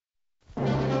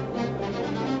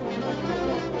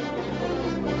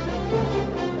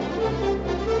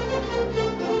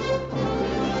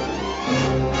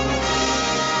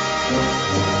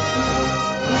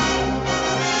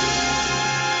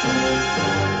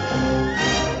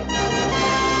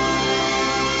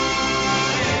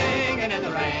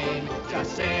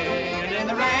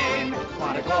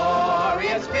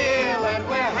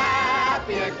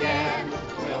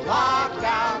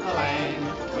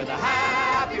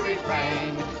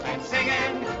refrain and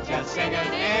singing, just singing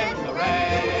in the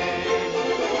rain.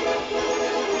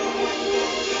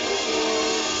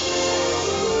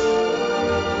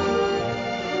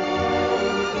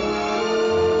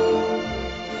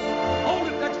 Hold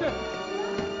it, Dexter!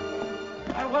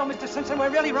 Well, Mr. Simpson, we're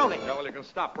really rolling. Yeah, well, you can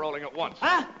stop rolling at once.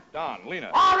 Huh? Don, Lena.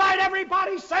 All right,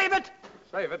 everybody, save it!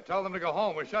 Save it. Tell them to go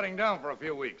home. We're shutting down for a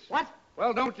few weeks. What?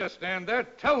 Well, don't just stand there.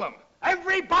 Tell them.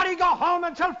 Everybody go home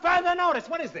until further notice.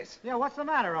 What is this? Yeah, what's the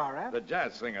matter, R.F.? The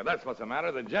jazz singer. That's what's the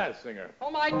matter. The jazz singer.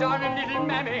 Oh, my darling little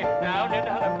mammy, now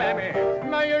little mammy,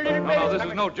 my little No, this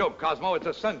is no joke, Cosmo. It's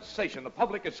a sensation. The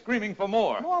public is screaming for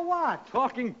more. More what?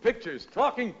 Talking pictures.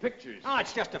 Talking pictures. Oh,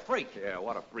 it's just a freak. Yeah,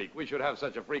 what a freak. We should have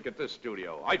such a freak at this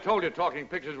studio. I told you talking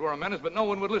pictures were a menace, but no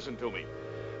one would listen to me.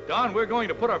 Don, we're going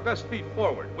to put our best feet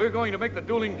forward. We're going to make the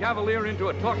dueling cavalier into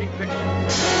a talking picture.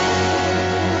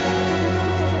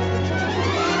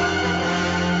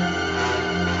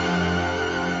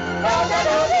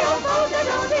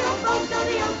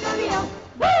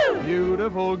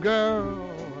 Beautiful girl,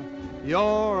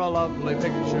 you're a lovely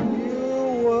picture.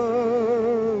 You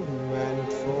were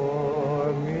meant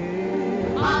for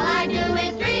me. All I do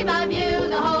is dream of you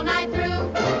the whole night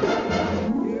through.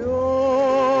 You're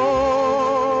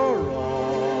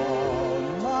all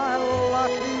my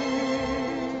lucky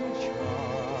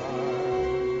charms.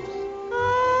 I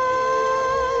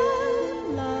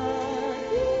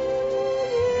love you.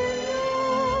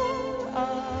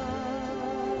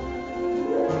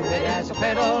 Fit as a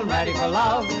fiddle, ready for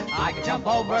love. I can jump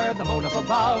over the moon up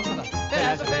above. Fit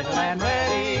as a fiddle and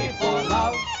ready for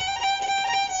love.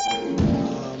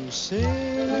 I'm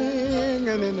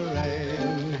singing in the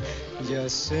rain,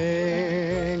 just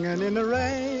singing in the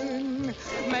rain.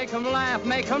 Make 'em laugh,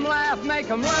 make 'em laugh, make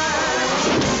 'em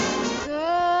laugh.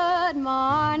 Good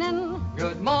morning.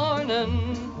 Good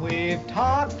morning. We've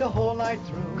talked the whole night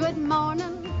through. Good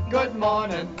morning. Good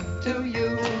morning to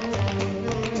you.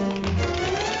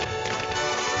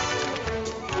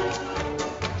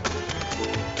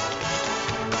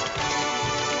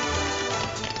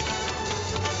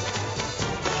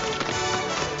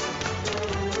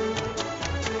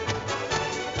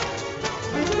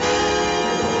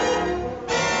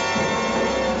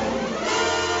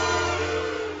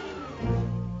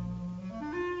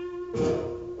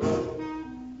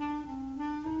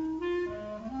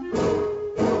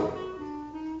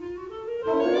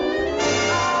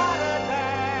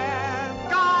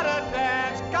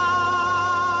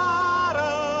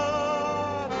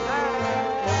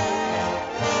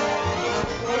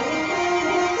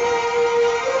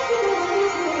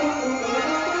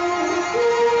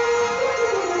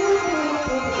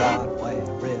 Broadway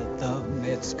rhythm,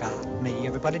 it's got me.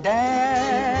 Everybody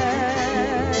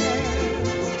dance.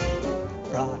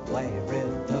 Broadway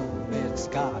rhythm, it's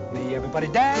got me. Everybody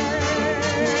dance.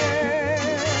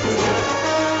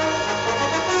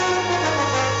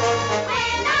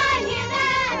 When I hear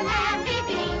that happy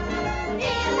beat,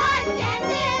 feel like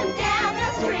dancing down the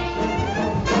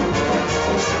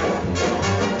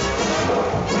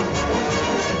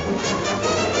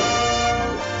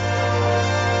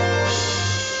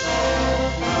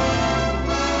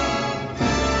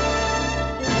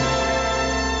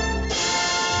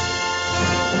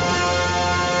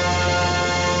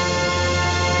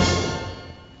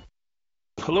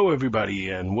Hello, everybody,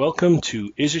 and welcome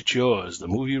to Is It Yours, the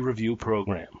movie review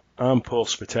program. I'm Paul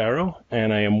Spataro,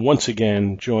 and I am once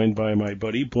again joined by my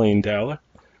buddy Blaine Dowler.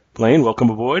 Blaine, welcome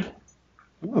aboard.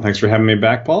 Well, thanks for having me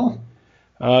back, Paul.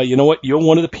 You know what? You're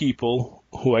one of the people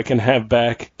who I can have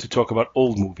back to talk about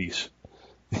old movies.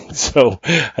 So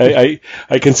I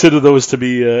consider those to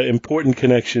be important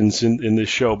connections in this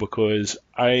show because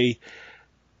I'm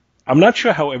not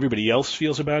sure how everybody else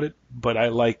feels about it, but I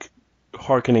like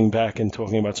hearkening back and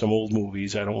talking about some old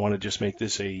movies. I don't want to just make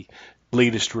this a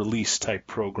latest release type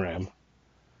program.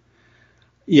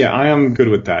 Yeah, I am good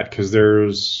with that because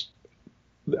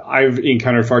I've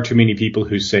encountered far too many people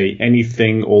who say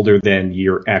anything older than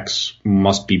year X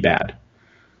must be bad.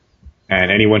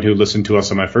 And anyone who listened to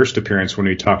us on my first appearance when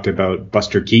we talked about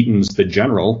Buster Keaton's The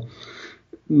General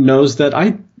knows that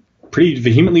I pretty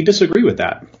vehemently disagree with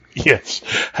that. Yes,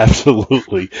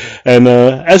 absolutely, and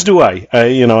as do I.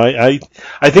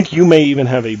 I think you may even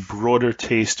have a broader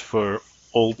taste for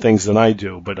old things than I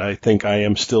do, but I think I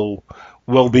am still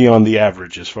well beyond the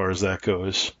average as far as that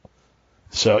goes.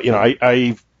 So,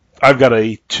 I've got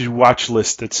a to-watch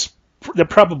list that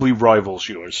probably rivals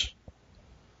yours.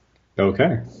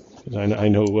 Okay. I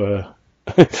know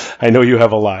I know you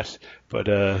have a lot, but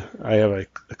I have a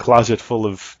closet full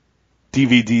of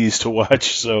DVDs to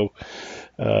watch, so.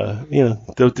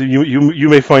 You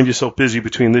may find yourself busy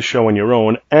between this show and your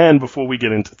own. And before we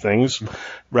get into things,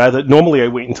 normally I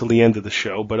wait until the end of the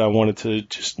show, but I wanted to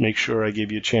just make sure I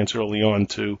gave you a chance early on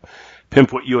to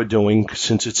pimp what you're doing,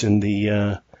 since it's in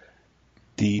the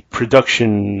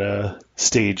production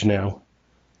stage now.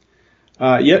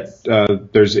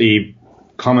 There's a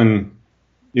common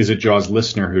Is It Jaws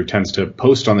listener who tends to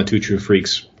post on the Two True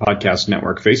Freaks podcast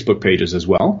network Facebook pages as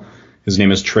well. His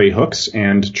name is Trey Hooks,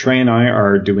 and Trey and I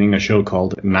are doing a show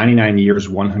called 99 Years,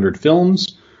 100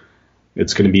 Films.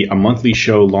 It's going to be a monthly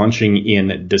show launching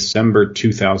in December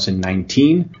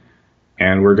 2019,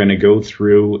 and we're going to go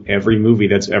through every movie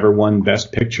that's ever won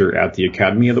Best Picture at the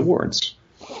Academy Awards.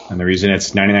 And the reason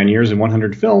it's 99 years and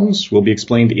 100 films will be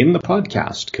explained in the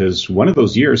podcast, because one of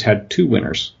those years had 2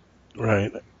 winners.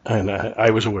 Right, and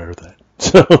I was aware of that.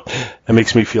 So that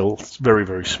makes me feel very,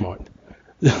 very smart.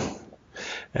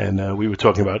 And we were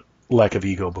talking about lack of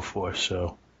ego before,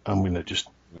 so I'm going to just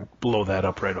blow that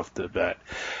up right off the bat.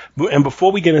 And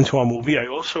before we get into our movie, I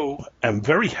also am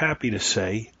very happy to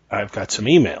say I've got some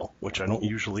email, which I don't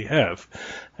usually have.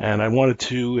 And I wanted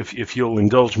to, if you'll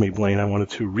indulge me, Blaine, I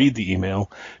wanted to read the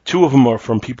email. 2 of them are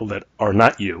from people that are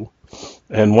not you,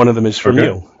 and one of them is from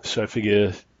you. So I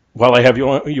figure while I have you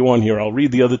on here, I'll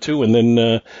read the other 2, and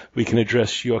then we can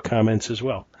address your comments as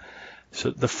well.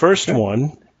 So the first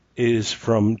one is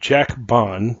from Jack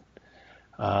Bond,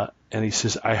 and he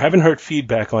says, I haven't heard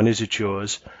feedback on Is It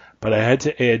Yours, but I had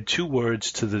to add 2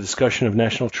 words to the discussion of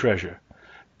National Treasure.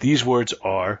 These words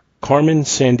are Carmen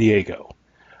Sandiego.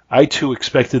 I, too,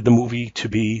 expected the movie to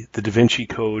be the Da Vinci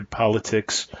Code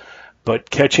politics, but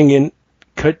catching it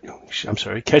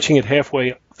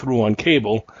halfway through on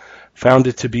cable, found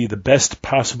it to be the best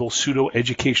possible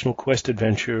pseudo-educational quest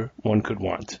adventure one could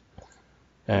want.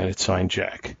 And it's signed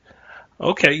Jack.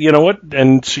 Okay, you know what?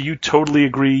 And so you totally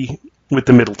agree with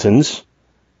the Middletons,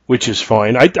 which is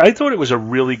fine. I thought it was a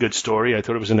really good story. I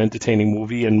thought it was an entertaining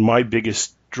movie, and my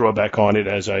biggest drawback on it,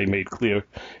 as I made clear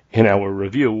in our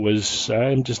review, was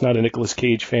I'm just not a Nicolas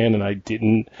Cage fan, and I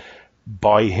didn't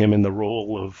buy him in the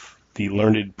role of the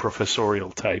learned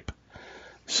professorial type.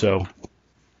 So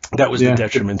that was the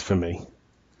detriment for me.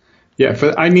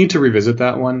 Yeah, I need to revisit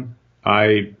that one.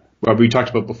 We talked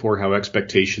about before how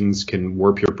expectations can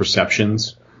warp your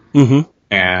perceptions. Mm-hmm.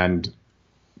 And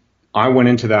I went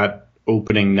into that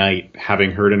opening night having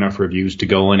heard enough reviews to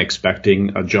go in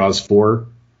expecting a Jaws 4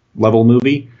 level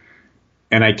movie.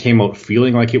 And I came out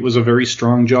feeling like it was a very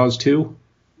strong Jaws 2.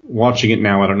 Watching it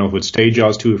now, I don't know if it would stay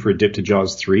Jaws 2 or if it dipped to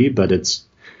Jaws 3, but it's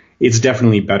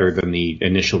definitely better than the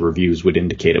initial reviews would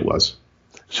indicate it was.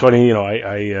 So,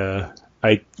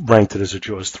 I ranked it as a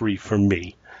Jaws 3 for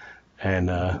me.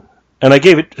 And I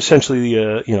gave it essentially,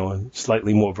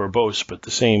 slightly more verbose, but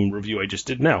the same review I just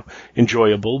did now.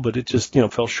 Enjoyable, but it just,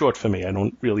 fell short for me. I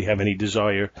don't really have any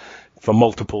desire for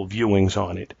multiple viewings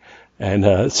on it.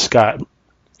 And Scott,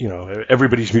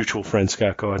 everybody's mutual friend,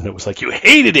 Scott Gardner, was like, you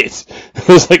hated it!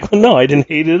 I was like, well, no, I didn't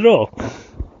hate it at all.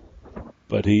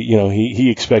 But he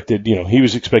expected, he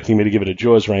was expecting me to give it a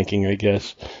Jaws ranking, I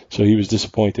guess. So he was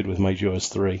disappointed with my Jaws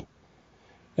 3.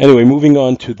 Anyway, moving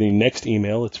on to the next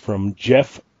email. It's from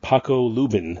Jeff Paco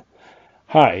Lubin.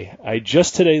 Hi, I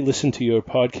just today listened to your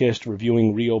podcast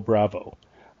reviewing Rio Bravo.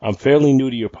 I'm fairly new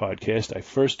to your podcast. I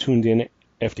first tuned in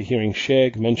after hearing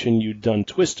Shag mention you'd done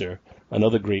Twister,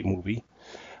 another great movie.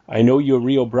 I know your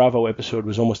Rio Bravo episode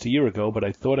was almost a year ago, but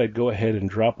I thought I'd go ahead and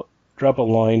drop a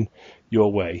line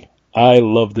your way. I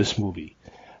love this movie.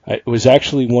 It was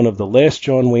actually one of the last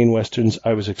John Wayne Westerns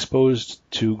I was exposed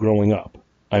to growing up.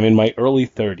 I'm in my early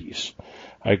 30s.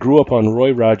 I grew up on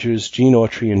Roy Rogers, Gene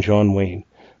Autry, and John Wayne,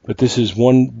 but this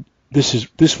one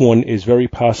is very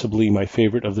possibly my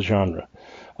favorite of the genre.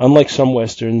 Unlike some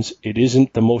Westerns, it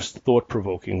isn't the most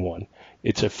thought-provoking one.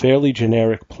 It's a fairly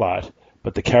generic plot,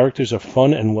 but the characters are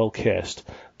fun and well cast.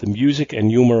 The music and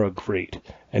humor are great,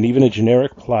 and even a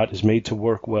generic plot is made to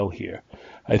work well here.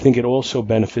 I think it also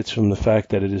benefits from the fact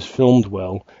that it is filmed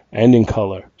well and in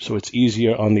color, so it's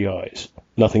easier on the eyes.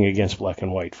 Nothing against black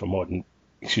and white for modern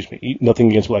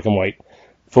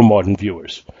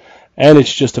viewers. And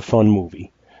it's just a fun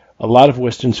movie. A lot of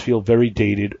Westerns feel very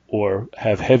dated or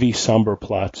have heavy, somber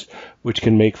plots, which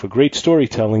can make for great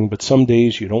storytelling, but some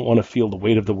days you don't want to feel the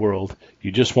weight of the world.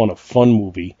 You just want a fun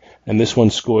movie, and this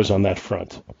one scores on that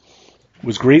front. It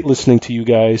was great listening to you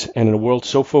guys, and in a world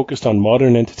so focused on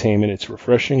modern entertainment, it's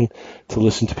refreshing to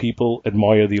listen to people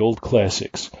admire the old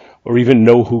classics, or even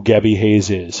know who Gabby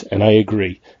Hayes is, and I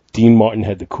agree. Dean Martin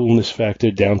had the coolness factor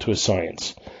down to a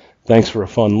science. Thanks for a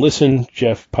fun listen,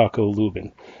 Jeff Paco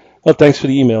Lubin. Well, thanks for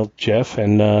the email, Jeff,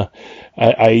 and I'm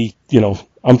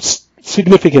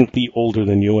significantly older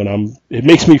than you, and it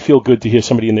makes me feel good to hear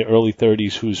somebody in their early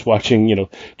 30s who's watching,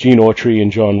 Gene Autry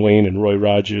and John Wayne and Roy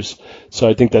Rogers. So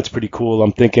I think that's pretty cool.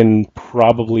 I'm thinking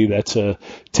probably that's a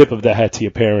tip of the hat to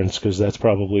your parents, because that's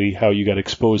probably how you got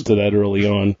exposed to that early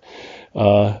on.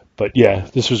 But yeah,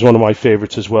 this was one of my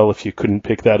favorites as well, if you couldn't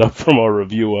pick that up from our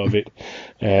review of it.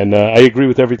 And I agree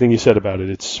with everything you said about it.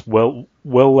 It's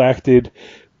well acted,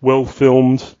 well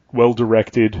filmed, well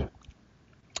directed,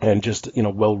 and just,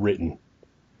 well written.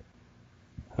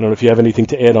 I don't know if you have anything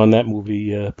to add on that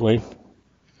movie, Blaine.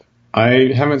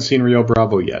 I haven't seen Rio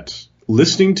Bravo yet.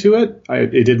 Listening to it,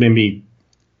 it did make me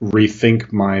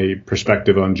rethink my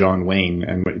perspective on John Wayne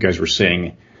and what you guys were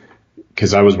saying,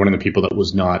 because I was one of the people that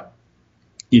was not,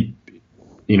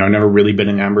 never really been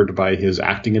enamored by his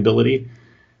acting ability.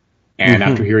 And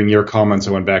after hearing your comments,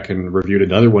 I went back and reviewed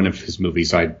another one of his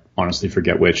movies. I honestly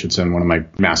forget which. It's in one of my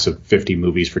massive 50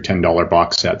 movies for $10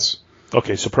 box sets.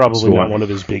 Okay, so probably not one of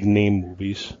his big name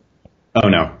movies. Oh,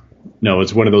 no. No,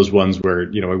 it's one of those ones where,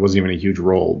 it wasn't even a huge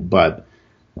role. But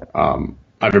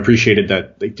I've appreciated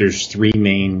that there's three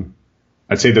main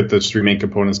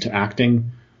components to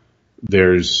acting.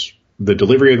 There's the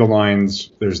delivery of the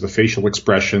lines, there's the facial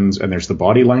expressions, and there's the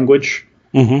body language.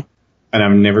 Mm-hmm. And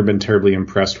I've never been terribly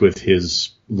impressed with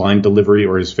his line delivery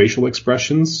or his facial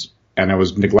expressions. And I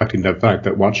was neglecting the fact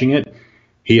that watching it,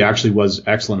 he actually was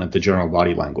excellent at the general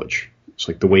body language. It's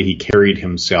like the way he carried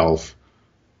himself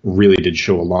really did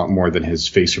show a lot more than his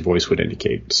face or voice would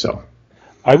indicate. So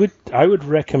I would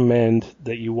recommend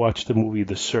that you watch the movie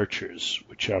The Searchers,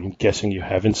 which I'm guessing you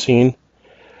haven't seen.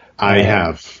 I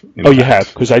have. You have?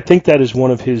 Because I think that is one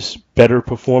of his better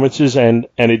performances, and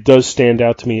it does stand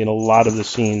out to me in a lot of the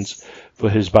scenes for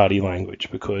his body language,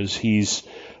 because he's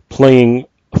playing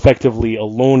effectively a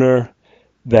loner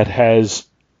that has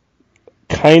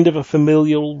kind of a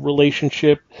familial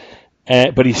relationship,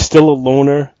 but he's still a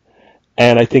loner,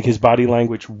 and I think his body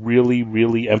language really,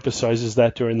 really emphasizes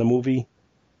that during the movie.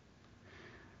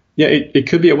 Yeah, it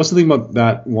could be. I wasn't thinking about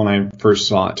that when I first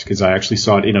saw it, because I actually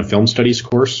saw it in a film studies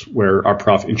course where our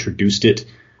prof introduced it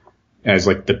as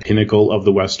like the pinnacle of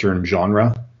the Western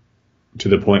genre, to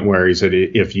the point where he said,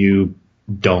 if you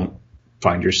don't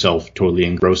find yourself totally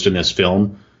engrossed in this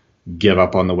film, give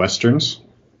up on the Westerns.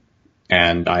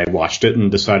 And I watched it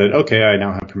and decided, okay, I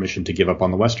now have permission to give up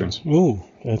on the Westerns. Ooh,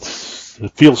 it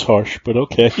feels harsh, but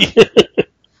okay.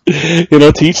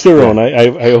 To each their own.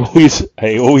 I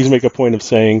always make a point of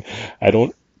saying I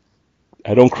don't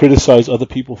criticize other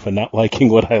people for not liking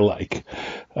what I like,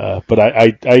 but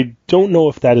I don't know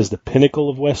if that is the pinnacle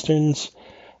of Westerns.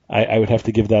 I would have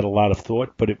to give that a lot of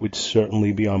thought, but it would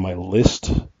certainly be on my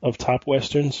list of top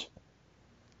Westerns.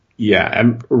 Yeah,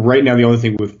 and right now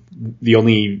the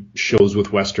only shows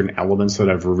with Western elements that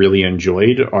I've really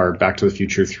enjoyed are Back to the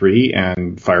Future 3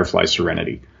 and Firefly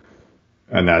Serenity.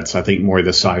 And that's, I think, more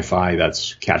the sci-fi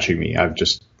that's catching me. I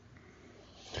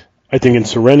think in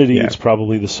Serenity it's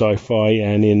probably the sci-fi,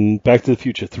 and in Back to the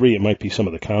Future 3 it might be some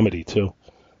of the comedy too.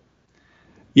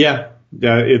 Yeah,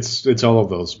 it's all of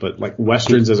those. But like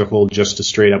Westerns as a whole, just a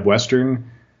straight up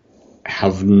Western,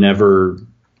 have never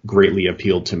greatly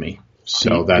appealed to me.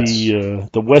 So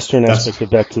the Western aspect of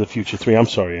Back to the Future 3. I'm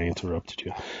sorry I interrupted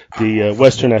you. The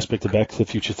Western aspect of Back to the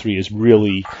Future 3 is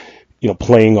really,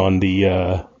 playing on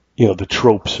the the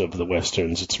tropes of the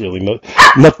Westerns. It's really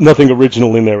nothing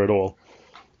original in there at all.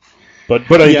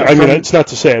 But I mean, it's not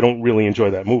to say I don't really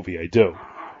enjoy that movie. I do.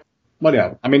 But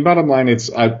yeah, I mean, bottom line,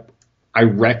 I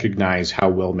recognize how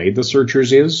well made The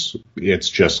Searchers is. It's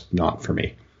just not for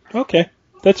me. Okay,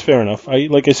 that's fair enough.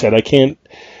 Like I said, I can't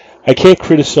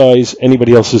criticize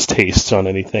anybody else's tastes on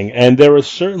anything, and there are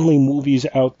certainly movies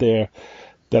out there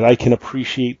that I can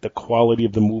appreciate the quality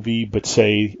of the movie, but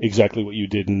say exactly what you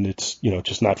did, and it's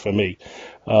just not for me.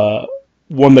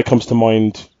 One that comes to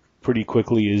mind pretty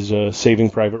quickly is Saving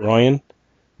Private Ryan.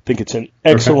 I think it's an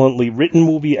excellently written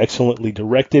movie, excellently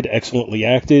directed, excellently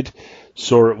acted.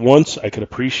 Saw it once, I could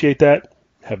appreciate that.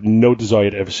 Have no desire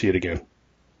to ever see it again.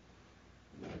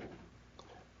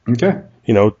 Okay.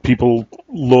 People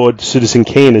laud Citizen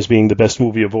Kane as being the best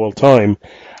movie of all time.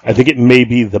 I think it may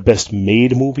be the best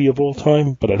made movie of all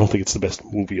time, but I don't think it's the best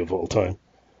movie of all time.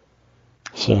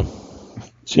 So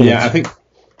I think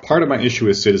part of my issue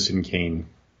with Citizen Kane,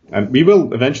 and we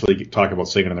will eventually talk about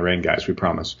Singing in the Rain, guys, we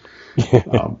promise.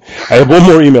 I have one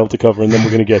more email to cover, and then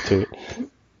we're going to get to it.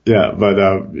 Yeah,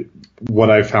 but what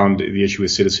I found the issue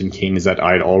with Citizen Kane is that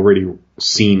I'd already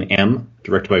seen M,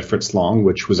 directed by Fritz Lang,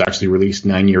 which was actually released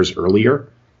 9 years earlier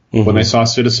when I saw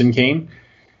Citizen Kane.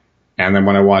 And then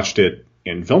when I watched it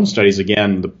in film studies,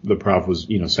 again, the prof was,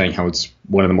 saying how it's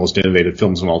one of the most innovative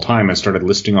films of all time. I started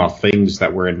listing off things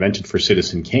that were invented for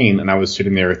Citizen Kane, and I was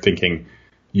sitting there thinking,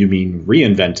 you mean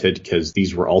reinvented, because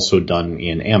these were also done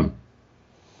in M.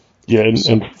 Yeah,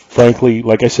 and frankly,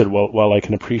 like I said, while I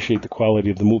can appreciate the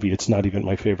quality of the movie, it's not even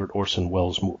my favorite Orson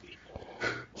Welles movie.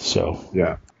 So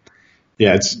yeah,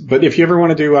 but if you ever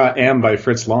want to do M by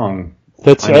Fritz Lang,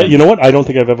 that's you know what? I don't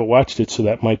think I've ever watched it, so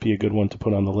that might be a good one to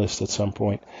put on the list at some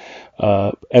point.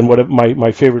 And what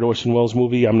my favorite Orson Welles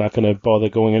movie, I'm not going to bother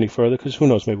going any further because who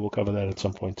knows, maybe we'll cover that at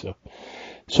some point too.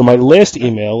 So my last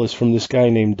email is from this guy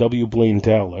named W. Blaine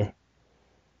Dowler,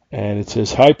 and it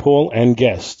says, "Hi, Paul and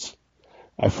guests.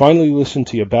 I finally listened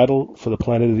to your Battle for the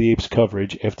Planet of the Apes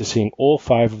coverage after seeing all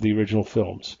 5 of the original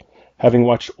films. Having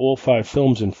watched all 5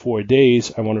 films in 4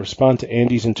 days, I want to respond to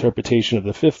Andy's interpretation of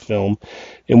the 5th film,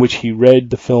 in which he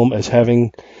read the film as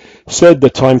having said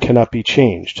that time cannot be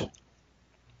changed.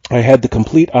 I had the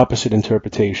complete opposite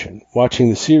interpretation. Watching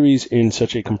the series in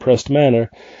such a compressed manner,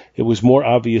 it was more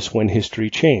obvious when history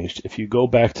changed. If you go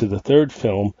back to the 3rd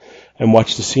film and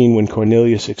watch the scene when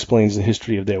Cornelius explains the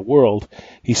history of their world,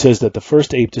 he says that the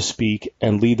first ape to speak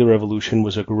and lead the revolution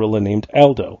was a gorilla named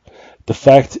Aldo. The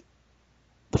fact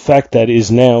that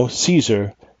is now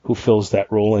Caesar who fills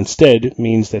that role instead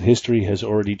means that history has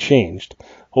already changed,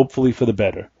 hopefully for the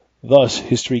better. Thus,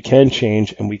 history can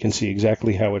change, and we can see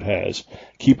exactly how it has.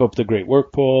 Keep up the great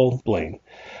work, Paul. Blaine."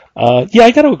 Yeah, I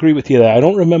got to agree with you there. I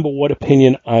don't remember what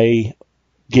opinion I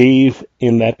gave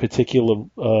in that particular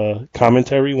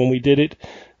commentary when we did it.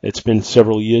 It's been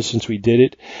several years since we did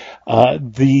it.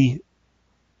 The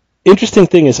interesting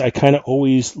thing is I kind of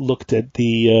always looked at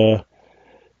the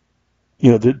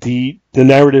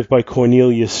narrative by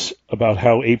Cornelius about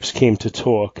how apes came to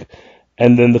talk,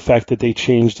 and then the fact that they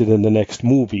changed it in the next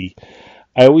movie.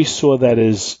 I always saw that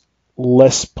as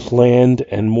less planned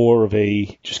and more of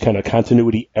a just kind of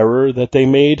continuity error that they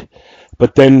made.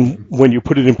 But then when you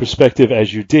put it in perspective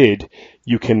as you did,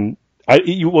 you're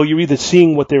either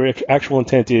seeing what their actual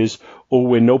intent is, or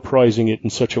we're no-prizing it in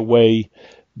such a way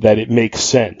that it makes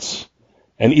sense.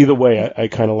 And either way, I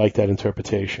kind of like that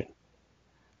interpretation.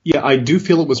 Yeah, I do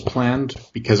feel it was planned,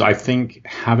 because I think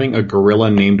having a gorilla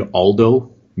named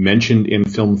Aldo mentioned in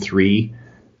film 3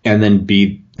 and then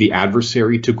be the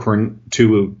adversary to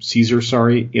Caesar,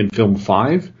 in film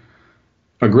 5,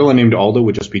 a gorilla named Aldo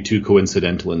would just be too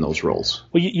coincidental in those roles.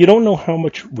 Well, you don't know how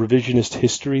much revisionist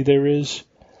history there is,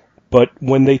 but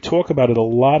when they talk about it, a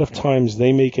lot of times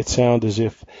they make it sound as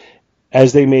if,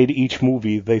 as they made each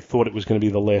movie, they thought it was going to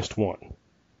be the last one,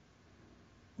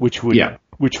 which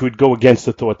would go against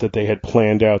the thought that they had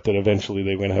planned out that eventually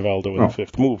they were going to have Aldo in the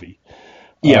 5th movie.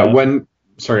 Yeah,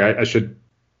 I should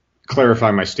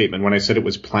clarify my statement. When I said it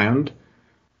was planned,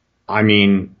 I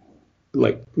mean,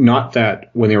 not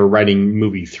that when they were writing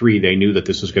movie 3, they knew that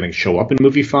this was going to show up in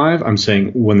movie 5. I'm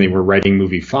saying when they were writing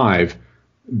movie 5,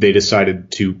 they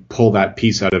decided to pull that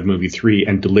piece out of movie 3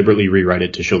 and deliberately rewrite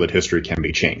it to show that history can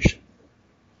be changed.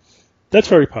 That's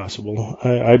very possible.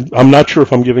 I'm not sure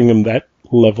if I'm giving them that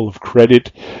level of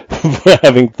credit for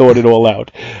having thought it all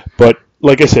out. But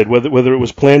like I said, whether it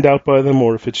was planned out by them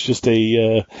or if it's just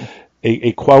a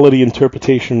quality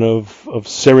interpretation of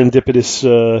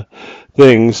serendipitous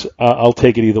things, I'll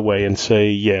take it either way and say,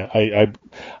 yeah,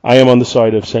 I am on the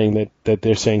side of saying that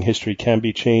they're saying history can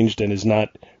be changed and is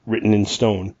not written in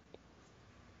stone.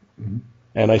 Mm-hmm.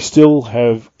 And it's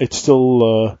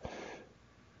still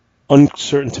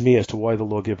uncertain to me as to why the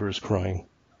lawgiver is crying.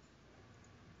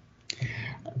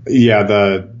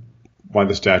 Yeah, why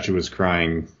the statue was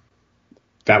crying.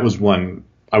 That was one.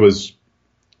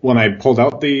 When I pulled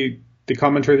out the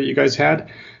commentary that you guys had,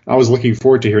 I was looking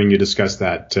forward to hearing you discuss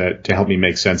that to help me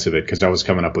make sense of it, because I was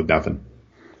coming up with nothing.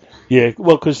 Yeah,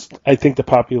 well, because I think the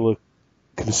popular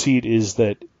conceit is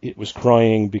that it was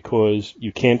crying because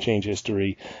you can't change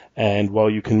history, and while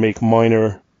you can make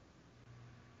minor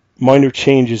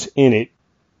changes in it,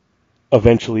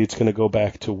 eventually it's going to go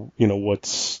back to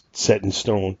what's set in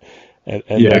stone. And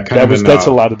that's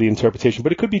a lot of the interpretation,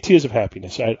 but it could be tears of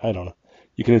happiness. I don't know.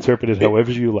 You can interpret it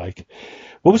however you like.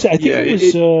 What was it? I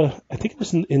think it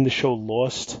was in the show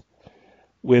Lost,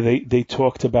 where they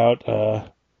talked about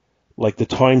the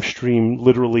time stream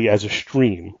literally as a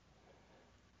stream,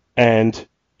 and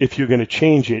if you're going to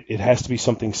change it, it has to be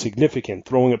something significant.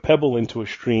 Throwing a pebble into a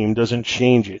stream doesn't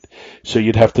change it, so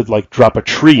you'd have to drop a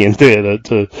tree in there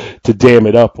to dam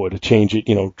it up or to change it,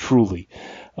 truly.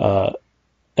 And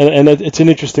it's an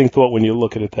interesting thought when you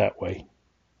look at it that way.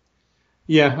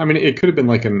 Yeah, I mean, it could have been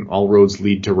like an all roads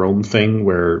lead to Rome thing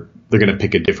where they're going to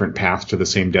pick a different path to the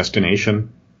same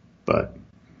destination, but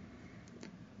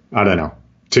I don't know.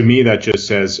 to me, that just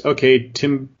says, okay,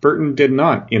 Tim Burton did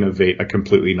not innovate a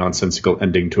completely nonsensical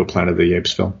ending to a Planet of the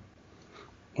Apes film.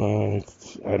 I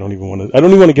don't even want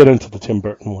to get into the Tim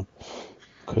Burton one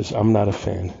because I'm not a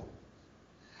fan.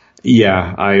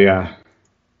 Yeah,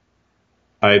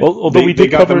 although we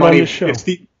did cover it on the show.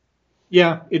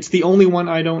 It's the only one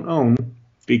I don't own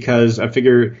because I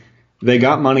figure they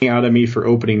got money out of me for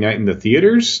opening night in the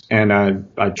theaters, and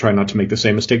I try not to make the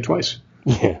same mistake twice.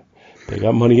 Yeah, they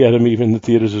got money out of me in the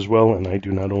theaters as well, and I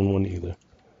do not own one either.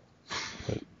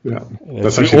 Yeah,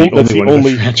 that's actually the only one in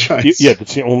the franchise. Yeah,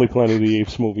 that's the only Planet of the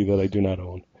Apes movie that I do not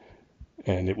own,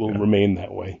 and it will remain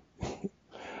that way.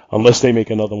 Unless they make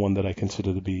another one that I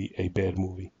consider to be a bad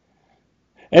movie.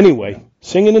 Anyway,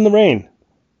 Singing in the Rain.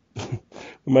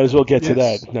 We might as well get to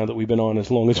that now that we've been on as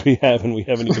long as we have and we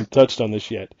haven't even touched on this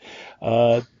yet.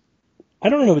 I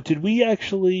don't know, but did we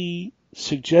actually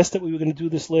suggest that we were going to do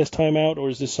this last time out, or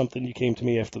is this something you came to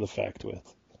me after the fact with?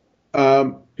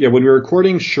 When we were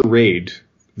recording Charade,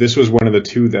 this was one of the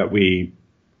two that we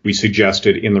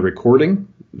suggested in the recording.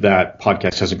 That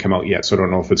podcast hasn't come out yet, so I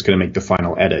don't know if it's going to make the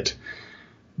final edit.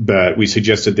 But we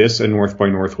suggested this and North by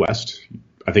Northwest.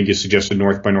 I think you suggested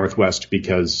North by Northwest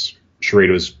because Charade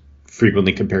was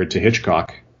frequently compared to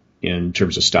Hitchcock in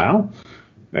terms of style.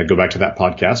 I'd go back to that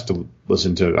podcast to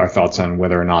listen to our thoughts on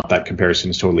whether or not that comparison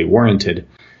is totally warranted.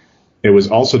 It was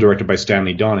also directed by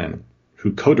Stanley Donen,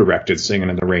 who co-directed Singin'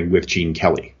 in the Rain with Gene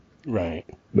Kelly. Right.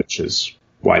 Which is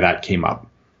why that came up.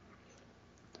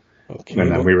 Okay.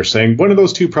 And then we were saying one of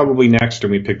those two probably next,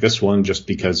 and we picked this one just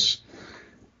because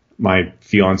my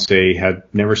fiance had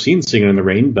never seen Singin' in the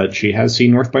Rain, but she has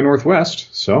seen North by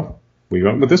Northwest, so we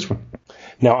went with this one.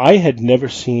 Now, I had never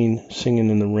seen Singin'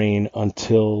 in the Rain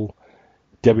until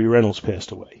Debbie Reynolds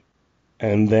passed away.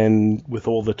 And then with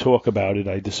all the talk about it,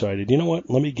 I decided, you know what,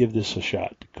 let me give this a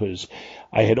shot, because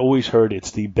I had always heard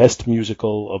it's the best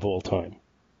musical of all time.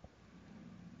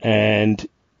 And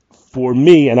for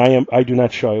me, and I do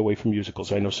not shy away from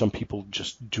musicals. I know some people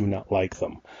just do not like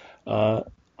them.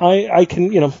 I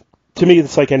can, to me,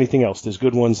 it's like anything else. There's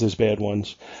good ones, there's bad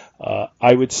ones.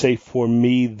 I would say for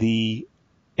me, the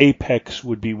apex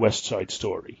would be West Side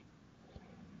Story.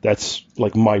 That's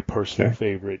like my personal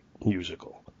favorite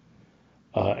musical.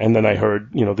 And then I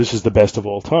heard, this is the best of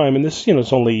all time. And this,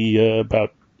 it's only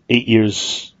about 8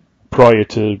 years prior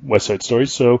to West Side Story.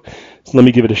 So let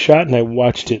me give it a shot. And I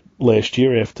watched it last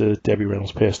year after Debbie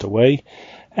Reynolds passed away.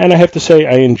 And I have to say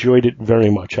I enjoyed it very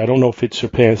much. I don't know if it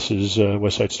surpasses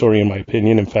West Side Story in my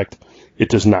opinion. In fact, it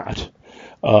does not.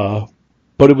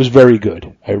 But it was very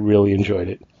good. I really enjoyed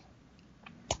it.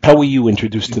 How were you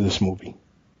introduced to this movie?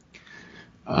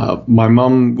 My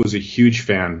mom was a huge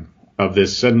fan of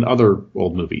this and other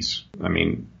old movies. I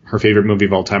mean, her favorite movie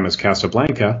of all time is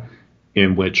Casablanca,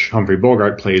 in which Humphrey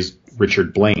Bogart plays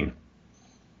Richard Blaine.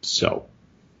 So,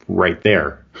 right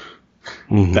there,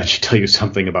 that should tell you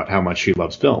something about how much she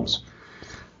loves films.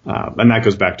 And that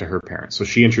goes back to her parents. So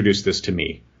she introduced this to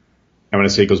me. And when I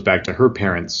say it goes back to her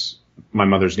parents, my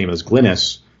mother's name is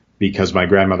Glynis because my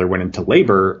grandmother went into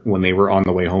labor when they were on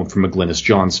the way home from a Glynis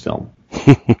Johns film.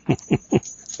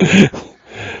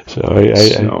 So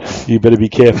you better be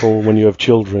careful when you have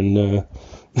children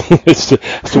as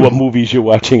to what movies you're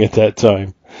watching at that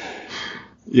time.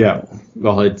 Yeah,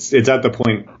 well, it's at the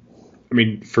point. I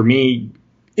mean, for me,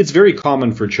 it's very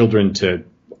common for children to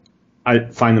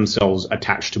find themselves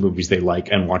attached to movies they like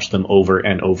and watch them over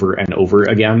and over and over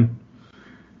again.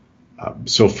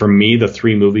 So for me, the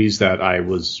three movies that I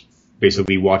was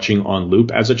basically watching on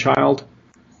loop as a child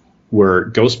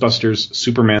were Ghostbusters,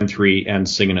 Superman 3, and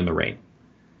Singin' in the Rain.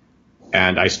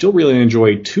 And I still really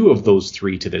enjoy two of those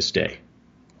three to this day.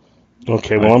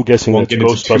 Okay, well, I'm guessing that's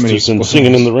Ghostbusters and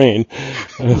Singin' in the Rain.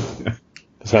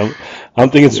 I'm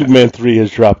thinking Superman 3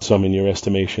 has dropped some in your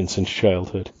estimation since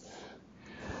childhood.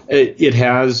 It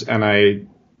has, and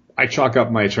I chalk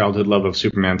up my childhood love of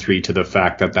Superman 3 to the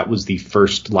fact that that was the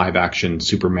first live-action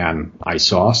Superman I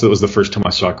saw. So it was the first time I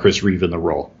saw Chris Reeve in the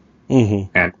role.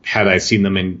 Mm-hmm. And had I seen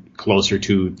them in closer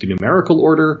to the numerical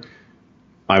order,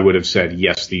 I would have said,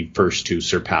 yes, the first two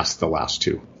surpassed the last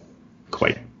two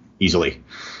quite easily.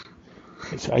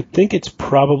 I think it's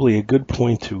probably a good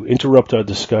point to interrupt our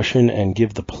discussion and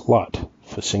give the plot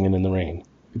for Singin' in the Rain.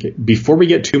 Okay. Before we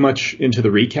get too much into the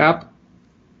recap,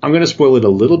 I'm going to spoil it a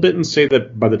little bit and say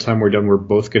that by the time we're done, we're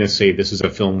both going to say this is a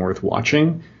film worth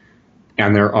watching.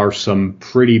 And there are some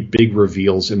pretty big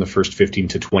reveals in the first 15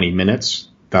 to 20 minutes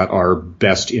that are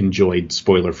best enjoyed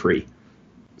spoiler-free.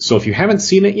 So if you haven't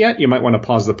seen it yet, you might want to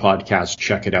pause the podcast,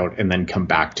 check it out, and then come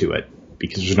back to it.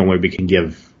 Because there's no way we can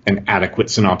give an adequate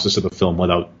synopsis of the film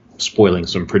without spoiling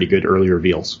some pretty good early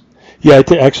reveals. Yeah,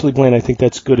 actually, Blaine, I think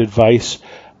that's good advice.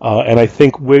 And I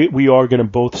think we are going to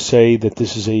both say that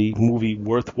this is a movie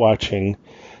worth watching.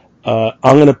 I'm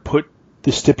going to put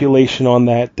the stipulation on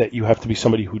that you have to be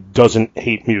somebody who doesn't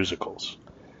hate musicals.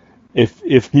 If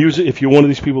you're one of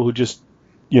these people who just,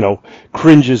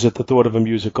 cringes at the thought of a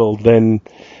musical, then,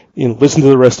 listen to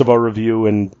the rest of our review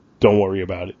and don't worry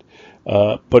about it.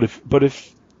 But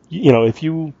if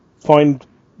you find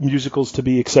musicals to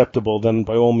be acceptable, then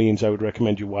by all means I would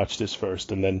recommend you watch this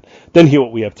first and then hear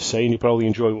what we have to say, and you probably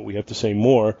enjoy what we have to say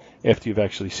more after you've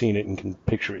actually seen it and can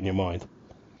picture it in your mind.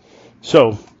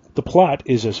 So, the plot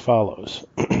is as follows.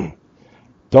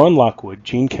 Don Lockwood,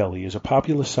 Gene Kelly, is a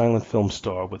popular silent film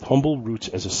star with humble roots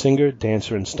as a singer,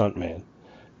 dancer, and stuntman.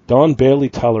 Don barely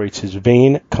tolerates his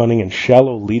vain, cunning, and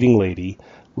shallow leading lady,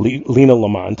 Lena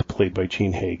Lamont, played by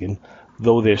Gene Hagen,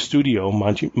 though their studio,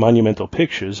 Monumental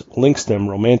Pictures, links them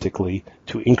romantically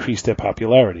to increase their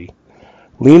popularity.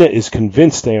 Lena is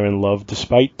convinced they are in love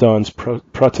despite Don's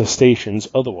protestations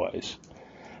otherwise.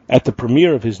 At the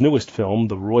premiere of his newest film,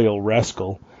 The Royal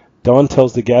Rascal, Don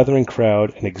tells the gathering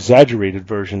crowd an exaggerated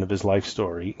version of his life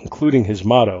story, including his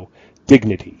motto,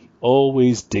 dignity,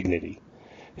 always dignity.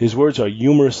 His words are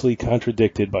humorously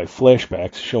contradicted by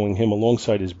flashbacks showing him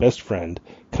alongside his best friend,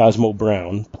 Cosmo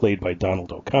Brown, played by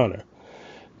Donald O'Connor.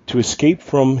 To escape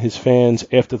from his fans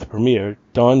after the premiere,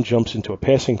 Don jumps into a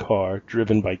passing car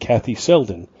driven by Kathy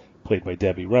Selden, played by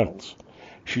Debbie Reynolds.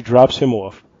 She drops him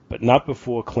off, but not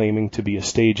before claiming to be a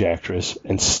stage actress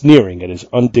and sneering at his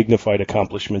undignified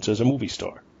accomplishments as a movie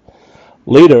star.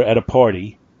 Later at a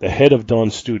party, the head of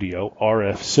Don's studio,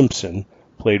 R.F. Simpson,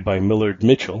 played by Millard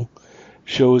Mitchell,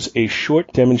 shows a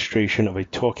short demonstration of a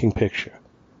talking picture,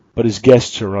 but his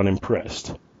guests are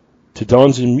unimpressed. To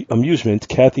Don's amusement,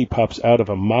 Kathy pops out of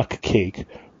a mock cake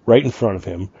right in front of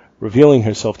him, revealing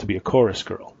herself to be a chorus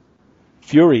girl.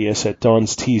 Furious at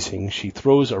Don's teasing, she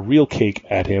throws a real cake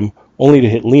at him, only to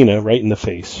hit Lena right in the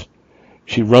face.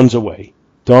 She runs away.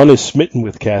 Don is smitten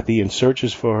with Kathy and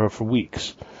searches for her for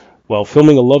weeks. While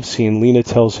filming a love scene, Lena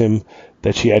tells him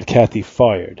that she had Kathy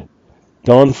fired.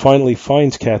 Don finally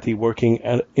finds Kathy working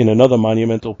in another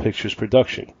Monumental Pictures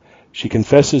production. She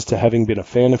confesses to having been a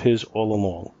fan of his all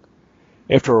along.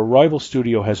 After a rival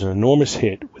studio has an enormous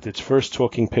hit with its first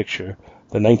talking picture,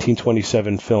 the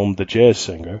 1927 film The Jazz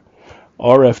Singer,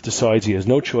 RF decides he has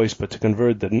no choice but to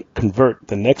convert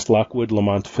the next Lockwood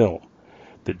Lamont film,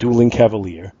 The Dueling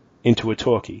Cavalier, into a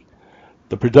talkie.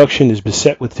 The production is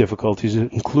beset with difficulties,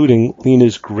 including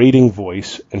Lena's grating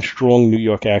voice and strong New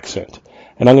York accent.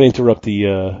 And I'm going to interrupt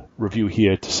the review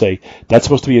here to say, that's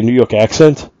supposed to be a New York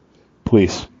accent?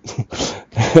 Please.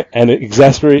 And it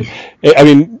exasperates. I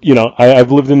mean,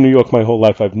 I've lived in New York my whole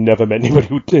life. I've never met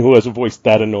anybody who has a voice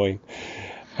that annoying.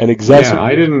 And Yeah,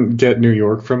 I didn't get New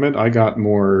York from it. I got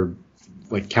more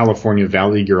like California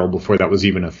Valley Girl before that was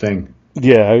even a thing.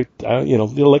 Yeah,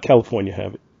 they'll let California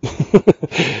have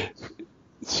it.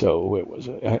 So, where was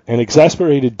it? An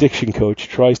exasperated diction coach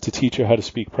tries to teach her how to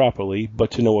speak properly,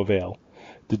 but to no avail.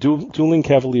 The Dueling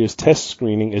Cavaliers test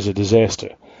screening is a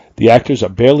disaster. The actors are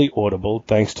barely audible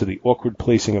thanks to the awkward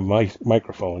placing of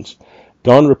microphones.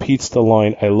 Don repeats the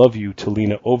line, I love you, to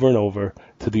Lena over and over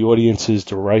to the audience's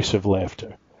derisive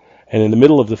laughter. And in the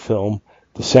middle of the film,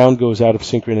 the sound goes out of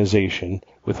synchronization,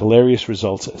 with hilarious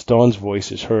results as Don's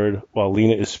voice is heard while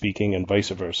Lena is speaking and vice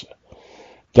versa.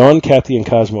 Don, Kathy, and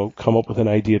Cosmo come up with an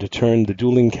idea to turn the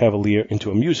Dueling Cavalier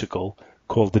into a musical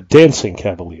called The Dancing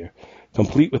Cavalier,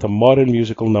 complete with a modern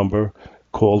musical number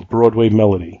called Broadway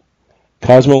Melody.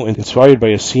 Cosmo, inspired by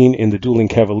a scene in The Dueling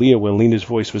Cavalier where Lena's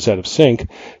voice was out of sync,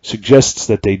 suggests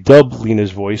that they dub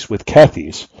Lena's voice with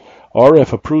Kathy's.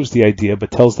 RF approves the idea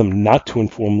but tells them not to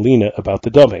inform Lena about the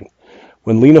dubbing.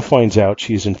 When Lena finds out,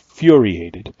 she is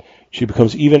infuriated. She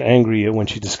becomes even angrier when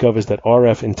she discovers that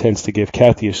RF intends to give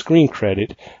Kathy a screen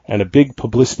credit and a big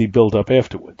publicity build-up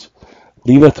afterwards.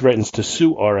 Lena threatens to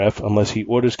sue RF unless he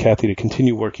orders Kathy to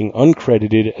continue working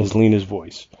uncredited as Lena's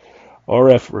voice.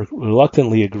 RF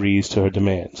reluctantly agrees to her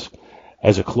demands,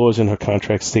 as a clause in her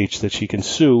contract states that she can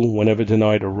sue whenever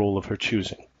denied a role of her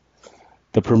choosing.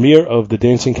 The premiere of The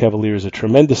Dancing Cavalier is a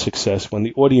tremendous success when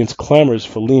the audience clamors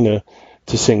for Lena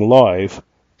to sing live.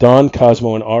 Don,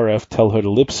 Cosmo, and RF tell her to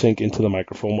lip-sync into the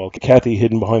microphone while Kathy,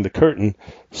 hidden behind the curtain,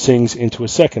 sings into a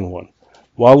second one.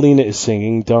 While Lena is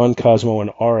singing, Don, Cosmo,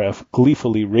 and RF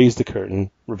gleefully raise the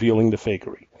curtain, revealing the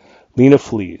fakery. Lena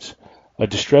flees. A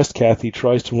distressed Kathy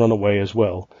tries to run away as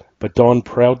well, but Dawn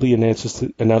proudly announces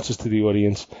to the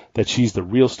audience that she's the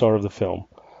real star of the film.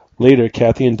 Later,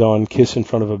 Kathy and Dawn kiss in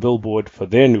front of a billboard for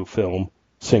their new film,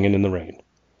 Singin' in the Rain.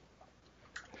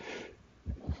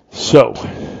 So,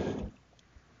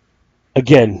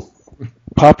 again,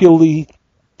 popularly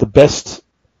the best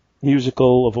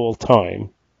musical of all time.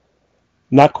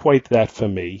 Not quite that for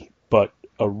me, but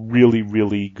a really,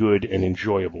 really good and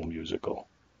enjoyable musical.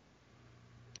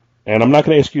 And I'm not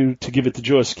going to ask you to give it the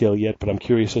Jaws scale yet, but I'm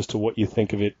curious as to what you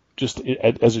think of it, just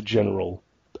as a general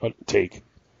take.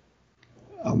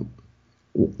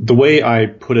 The way I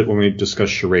put it when we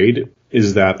discussed Charade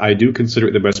is that I do consider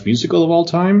it the best musical of all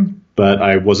time, but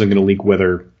I wasn't going to leak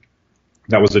whether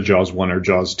that was a Jaws 1 or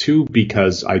Jaws 2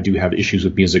 because I do have issues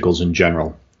with musicals in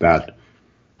general that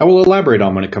I will elaborate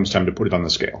on when it comes time to put it on the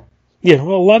scale. Yeah,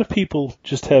 well, a lot of people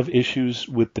just have issues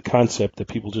with the concept that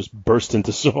people just burst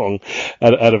into song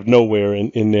out of nowhere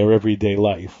in their everyday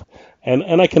life.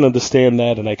 And I can understand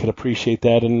that, and I can appreciate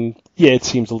that, and yeah, it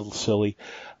seems a little silly.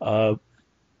 But,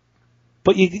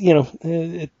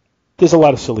 there's a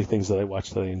lot of silly things that I watch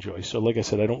that I enjoy. So, like I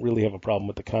said, I don't really have a problem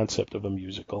with the concept of a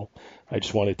musical. I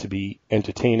just want it to be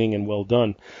entertaining and well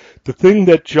done. The thing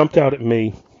that jumped out at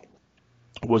me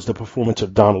was the performance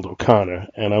of Donald O'Connor,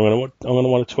 and I'm going to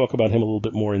want to talk about him a little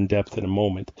bit more in depth in a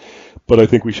moment. But I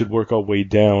think we should work our way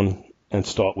down and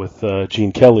start with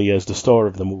Gene Kelly as the star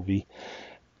of the movie.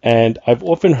 And I've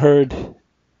often heard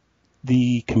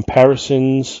the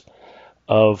comparisons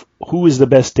of who is the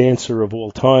best dancer of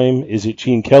all time. Is it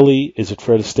Gene Kelly? Is it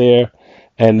Fred Astaire?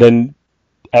 And then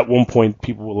at one point,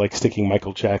 people were like sticking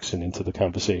Michael Jackson into the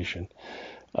conversation.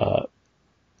 I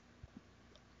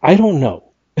don't know.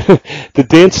 The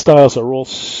dance styles are all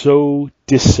so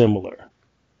dissimilar.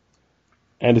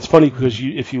 And it's funny because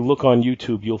if you look on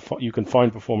YouTube, you can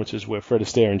find performances where Fred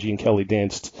Astaire and Gene Kelly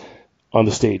danced on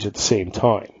the stage at the same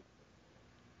time.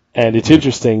 And it's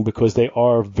interesting because they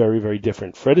are very, very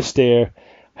different. Fred Astaire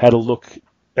had a look,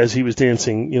 as he was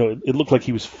dancing, it looked like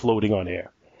he was floating on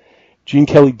air. Gene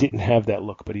Kelly didn't have that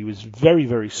look, but he was very,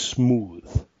 very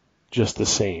smooth, just the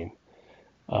same.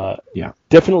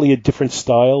 Definitely a different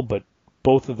style, but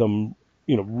both of them,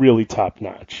 really top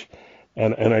notch.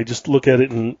 And I just look at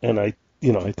it and I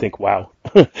think, wow,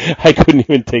 I couldn't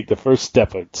even take the first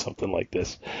step at something like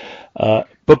this.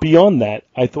 But beyond that,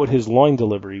 I thought his line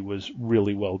delivery was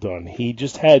really well done. He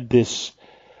just had this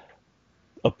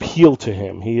appeal to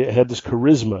him. He had this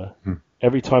charisma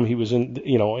every time he was in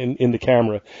the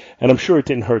camera. And I'm sure it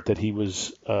didn't hurt that he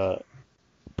was, at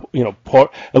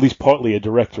least partly a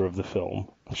director of the film.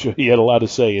 I'm sure he had a lot to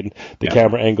say in the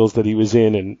camera angles that he was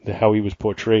in and how he was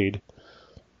portrayed.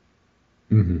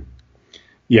 Mm-hmm.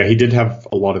 Yeah, he did have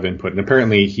a lot of input, and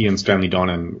apparently he and Stanley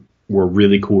Donen were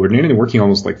really coordinated and working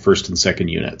almost like first and second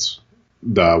units.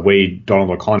 The way Donald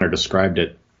O'Connor described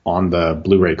it on the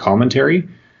Blu-ray commentary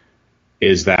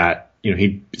is that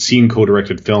he'd seen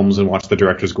co-directed films and watched the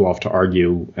directors go off to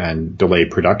argue and delay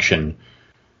production,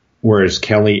 whereas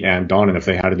Kelly and Donen, if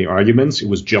they had any arguments, it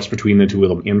was just between the two of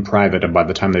them in private, and by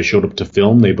the time they showed up to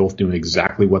film, they both knew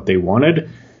exactly what they wanted.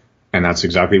 And that's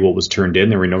exactly what was turned in.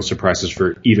 There were no surprises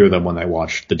for either of them when I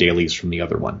watched the dailies from the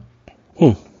other one.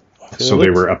 So they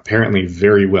were apparently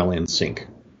very well in sync,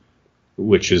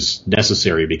 which is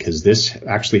necessary because this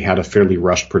actually had a fairly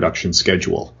rushed production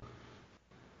schedule.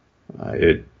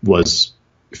 It was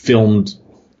filmed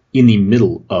in the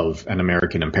middle of An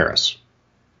American in Paris.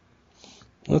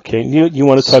 Okay. You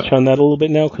want to touch on that a little bit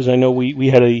now? Because I know we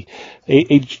had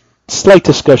a slight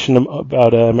discussion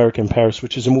about American in Paris,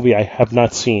 which is a movie I have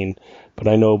not seen, but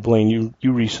I know, Blaine,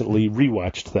 you recently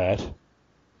rewatched that.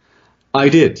 I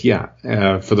did,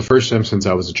 yeah, for the first time since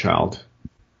I was a child.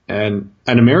 And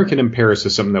An American in Paris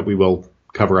is something that we will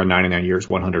cover on 99 Years,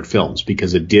 100 Films,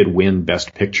 because it did win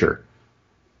Best Picture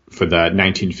for the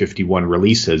 1951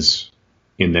 releases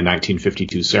in the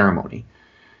 1952 ceremony.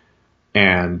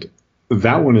 And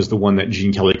that one is the one that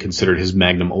Gene Kelly considered his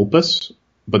magnum opus,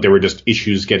 but there were just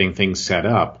issues getting things set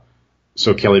up.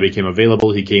 So Kelly became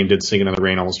available. He came, did Singing in the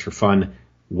Rain almost for fun,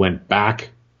 went back,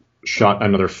 shot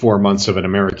another 4 months of An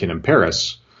American in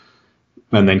Paris,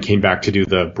 and then came back to do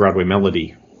the Broadway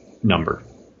Melody number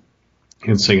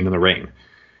in Singing in the Rain.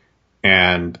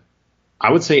 And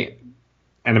I would say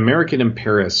An American in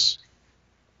Paris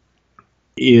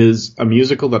is a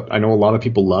musical that I know a lot of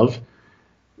people love.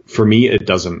 For me, it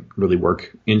doesn't really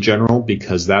work in general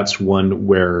because that's one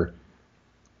where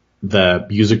the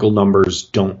musical numbers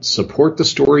don't support the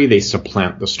story, they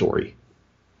supplant the story.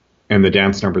 And the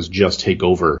dance numbers just take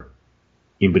over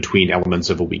in between elements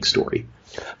of a weak story.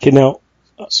 Okay, now,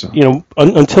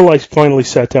 until I finally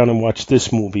sat down and watched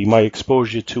this movie, my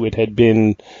exposure to it had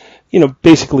been,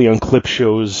 basically on clip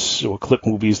shows or clip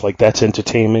movies like That's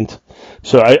Entertainment.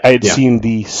 So I had seen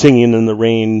the Singing in the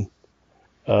Rain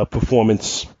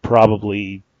performance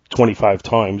probably 25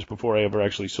 times before I ever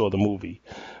actually saw the movie.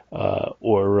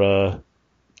 Or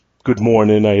Good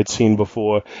Morning I had seen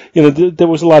before. You know, there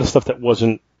was a lot of stuff that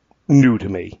wasn't new to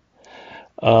me.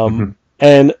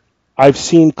 And I've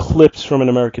seen clips from An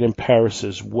American in Paris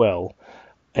as well,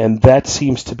 and that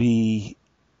seems to be,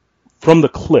 from the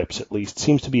clips at least,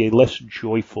 seems to be a less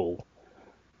joyful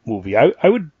movie. I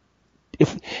would,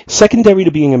 if secondary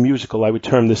to being a musical, I would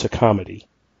term this a comedy.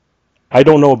 I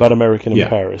don't know about American in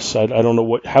Paris. I don't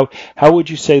know how would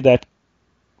you say that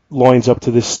lines up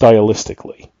to this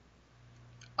stylistically?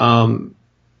 I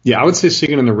would say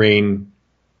Singing in the Rain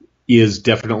is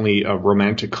definitely a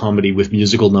romantic comedy with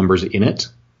musical numbers in it,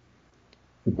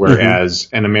 whereas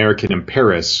An American in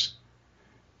Paris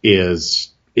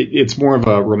it's more of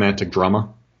a romantic drama,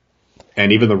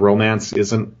 and even the romance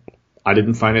I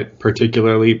didn't find it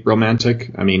particularly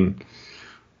romantic. I mean,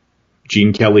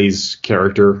 Gene Kelly's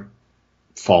character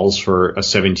falls for a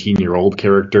 17-year-old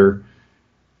character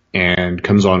and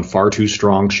comes on far too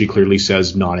strong. She clearly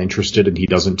says not interested, and he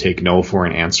doesn't take no for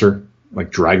an answer, like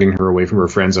dragging her away from her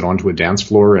friends and onto a dance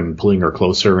floor and pulling her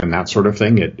closer and that sort of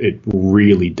thing. It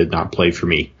really did not play for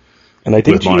me. And I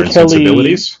think with Gene modern Kelly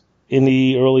sensibilities. In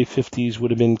the early 50s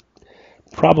would have been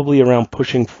probably around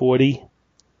pushing 40.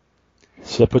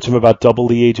 So that puts him about double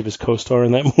the age of his co-star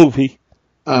in that movie.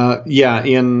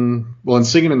 In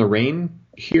Singing in the Rain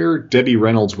here, Debbie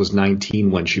Reynolds was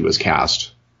 19 when she was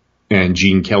cast, and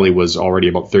Gene Kelly was already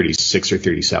about 36 or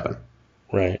 37.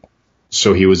 Right.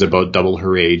 So he was about double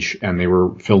her age, and they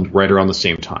were filmed right around the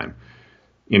same time.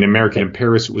 In American in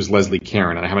Paris, it was Leslie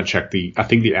Caron, and I haven't checked I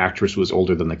think the actress was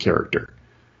older than the character.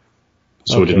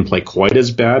 So It didn't play quite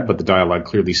as bad, but the dialogue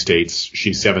clearly states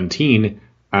she's 17,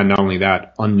 and not only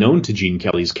that, unknown to Gene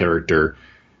Kelly's character,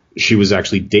 she was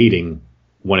actually dating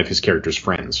one of his character's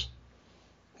friends.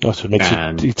 Oh, so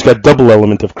it's got double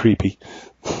element of creepy.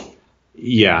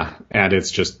 Yeah, and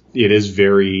it is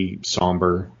very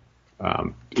somber.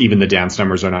 Even the dance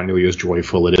numbers are not nearly as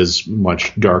joyful. It is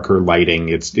much darker lighting.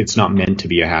 It's not meant to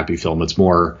be a happy film. It's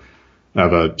more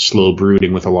of a slow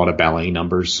brooding with a lot of ballet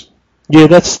numbers. Yeah,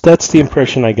 that's the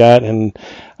impression I got, and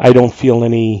I don't feel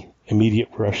any immediate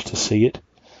rush to see it.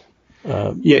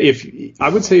 I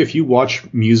would say if you watch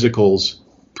musicals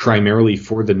primarily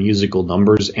for the musical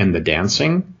numbers and the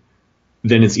dancing,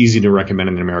 then it's easy to recommend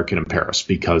An American in Paris,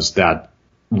 because that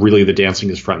really the dancing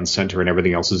is front and center and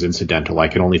everything else is incidental. I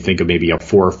can only think of maybe a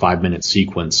 4 or 5 minute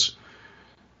sequence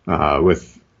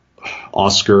with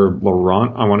Oscar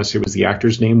Laurent, I want to say was the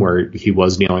actor's name, where he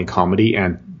was nailing comedy,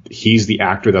 and he's the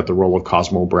actor that the role of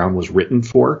Cosmo Brown was written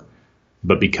for,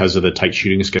 but because of the tight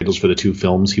shooting schedules for the two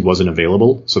films, he wasn't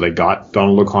available. So they got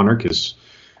Donald O'Connor because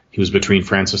he was between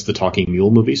Francis the Talking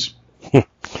Mule movies,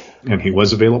 and he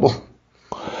was available.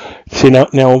 See,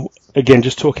 now again,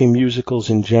 just talking musicals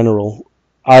in general,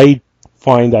 I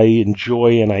find I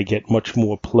enjoy and I get much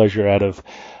more pleasure out of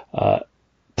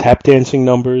tap dancing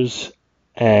numbers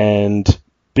and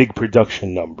big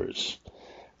production numbers.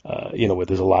 Where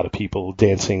there's a lot of people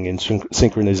dancing in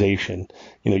synchronization.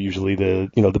 Usually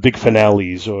the big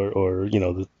finales or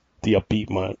the upbeat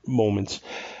moments.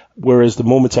 Whereas the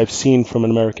moments I've seen from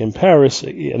An American in Paris,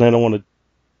 and I don't want to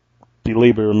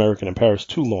belabor American in Paris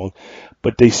too long,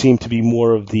 but they seem to be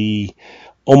more of the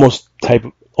almost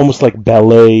like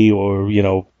ballet or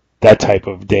that type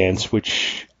of dance,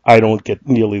 which I don't get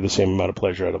nearly the same amount of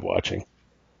pleasure out of watching.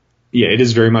 Yeah, it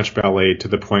is very much ballet, to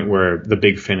the point where the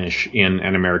big finish in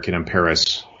An American in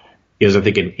Paris is, I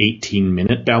think, an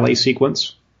 18-minute ballet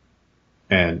sequence.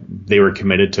 And they were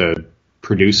committed to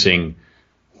producing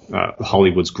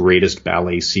Hollywood's greatest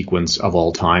ballet sequence of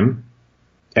all time.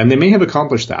 And they may have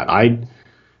accomplished that.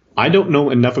 I don't know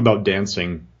enough about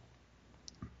dancing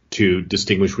to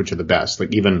distinguish which are the best.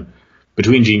 Like, even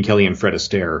between Gene Kelly and Fred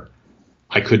Astaire,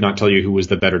 I could not tell you who was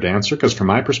the better dancer, because from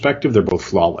my perspective, they're both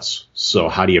flawless. So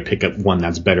how do you pick up one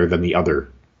that's better than the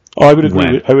other? Oh, I would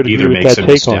agree with that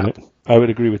take on it. I would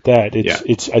agree with that.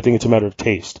 I think it's a matter of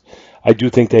taste. I do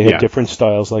think they have different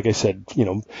styles. Like I said,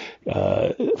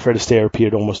 Fred Astaire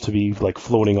appeared almost to be like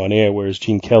floating on air, whereas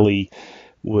Gene Kelly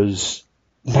was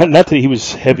not that he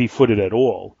was heavy-footed at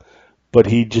all, but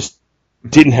he just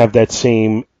didn't have that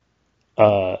same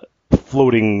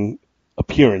floating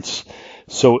appearance.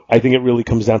 So I think it really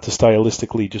comes down to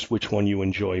stylistically just which one you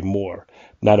enjoy more,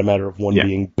 not a matter of one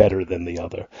being better than the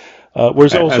other.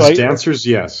 Whereas also as dancers,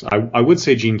 yes, I would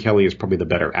say Gene Kelly is probably the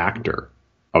better actor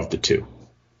of the two.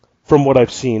 From what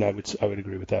I've seen, I would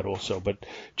agree with that also. But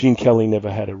Gene Kelly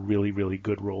never had a really, really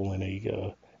good role in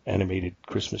a animated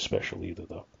Christmas special either,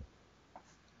 though.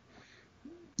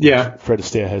 Yeah, Fred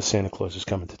Astaire has Santa Claus is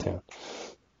Coming to Town.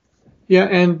 Yeah,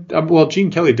 and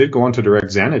Gene Kelly did go on to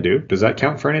direct Xanadu. Does that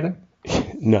count for anything?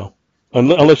 No,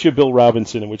 unless you're Bill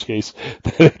Robinson, in which case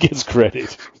that gets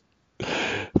credit.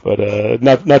 But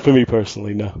not for me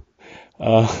personally, no.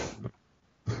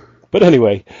 But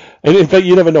anyway, and in fact,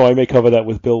 you never know. I may cover that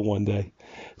with Bill one day.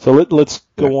 So let's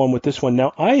go on with this one.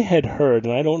 Now, I had heard,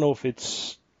 and I don't know if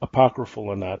it's apocryphal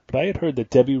or not, but I had heard that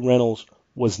Debbie Reynolds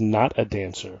was not a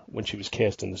dancer when she was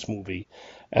cast in this movie,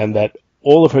 and that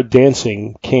all of her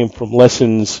dancing came from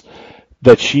lessons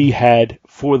that she had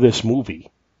for this movie.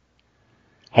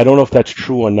 I don't know if that's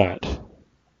true or not.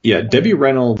 Yeah, Debbie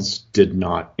Reynolds did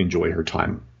not enjoy her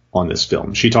time on this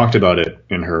film. She talked about it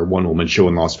in her one-woman show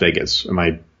in Las Vegas.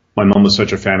 My mom was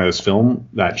such a fan of this film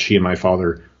that she and my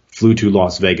father flew to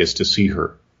Las Vegas to see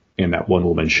her in that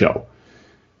one-woman show.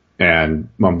 And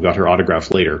Mom got her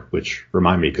autograph later, which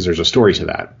remind me, because there's a story to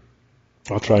that.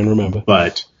 I'll try and remember.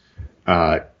 But,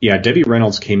 yeah, Debbie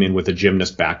Reynolds came in with a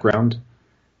gymnast background.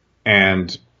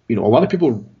 And, a lot of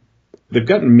people, they've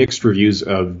gotten mixed reviews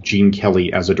of Gene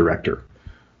Kelly as a director.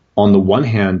 On the one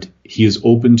hand, he is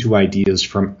open to ideas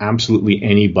from absolutely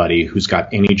anybody who's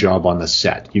got any job on the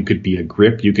set. You could be a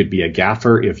grip, you could be a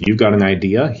gaffer. If you've got an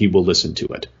idea, he will listen to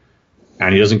it.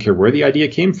 And he doesn't care where the idea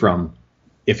came from.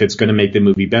 If it's going to make the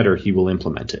movie better, he will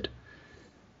implement it.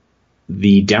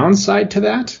 The downside to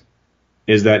that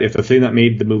is that if the thing that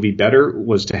made the movie better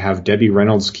was to have Debbie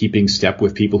Reynolds keeping step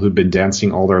with people who'd been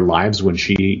dancing all their lives when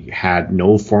she had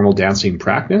no formal dancing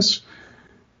practice,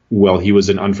 well, he was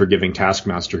an unforgiving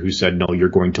taskmaster who said, no, you're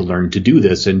going to learn to do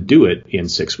this and do it in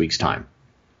 6 weeks' time.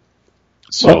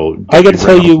 So well, I got to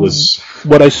tell you,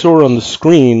 what I saw on the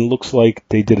screen looks like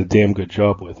they did a damn good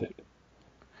job with it.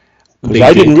 Because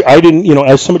I didn't,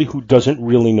 as somebody who doesn't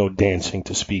really know dancing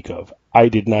to speak of, I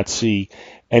did not see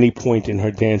any point in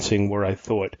her dancing where I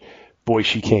thought, boy,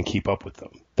 she can't keep up with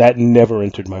them. That never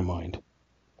entered my mind.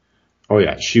 Oh,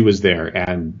 yeah, she was there,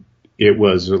 and it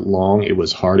was long, it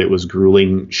was hard, it was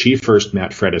grueling. She first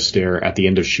met Fred Astaire at the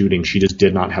end of shooting. She just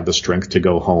did not have the strength to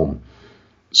go home.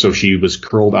 So she was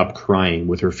curled up crying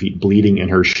with her feet bleeding in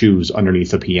her shoes underneath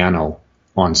the piano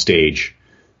on stage.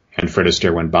 And Fred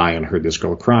Astaire went by and heard this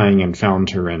girl crying and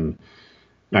found her and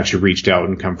actually reached out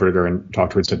and comforted her and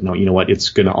talked to her and said, no, you know what? It's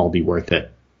going to all be worth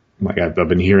it. Like, I've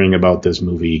been hearing about this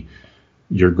movie.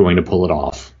 You're going to pull it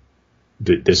off.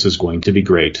 This is going to be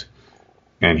great.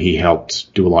 And he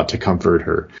helped do a lot to comfort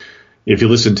her. If you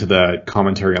listen to the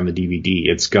commentary on the DVD,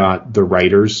 it's got the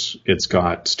writers, it's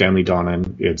got Stanley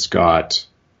Donen, it's got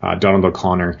Donald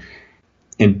O'Connor,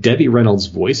 and Debbie Reynolds'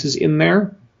 voice is in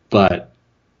there, but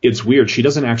it's weird. She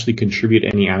doesn't actually contribute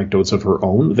any anecdotes of her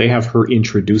own. They have her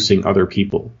introducing other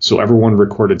people. So everyone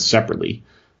recorded separately.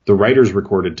 The writers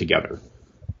recorded together.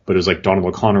 But it was like Donald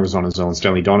O'Connor was on his own,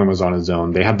 Stanley Donen was on his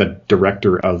own. They had the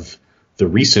director of the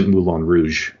recent Moulin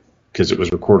Rouge, because it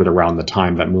was recorded around the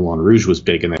time that Moulin Rouge was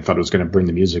big and they thought it was going to bring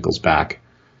the musicals back.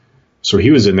 So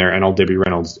he was in there, and all Debbie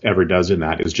Reynolds ever does in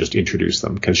that is just introduce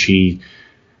them, because she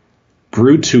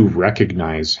grew to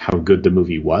recognize how good the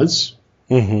movie was,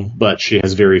 but she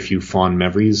has very few fond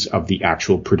memories of the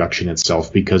actual production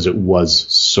itself because it was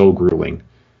so grueling,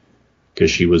 because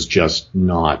she was just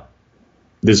not,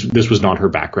 this was not her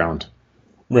background.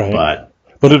 Right.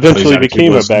 But eventually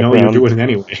became her background. No, you're doing it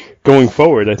anyway. Going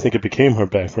forward, I think it became her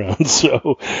background.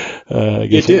 So I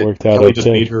guess it worked out. He just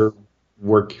made her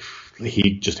work.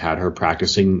 He just had her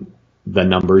practicing the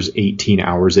numbers 18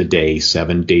 hours a day,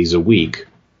 7 days a week,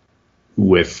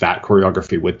 with that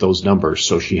choreography, with those numbers.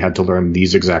 So she had to learn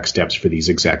these exact steps for these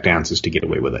exact dances to get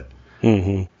away with it.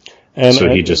 Mm-hmm. And so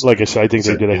like I said, I think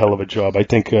they did a hell of a job. I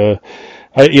think, I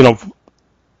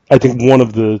think one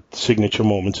of the signature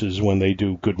moments is when they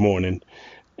do Good Morning.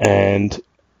 And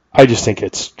I just think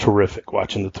it's terrific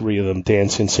watching the three of them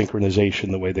dance in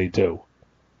synchronization the way they do.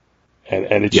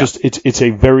 And it's just, it's a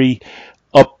very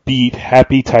upbeat,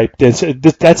 happy type dance.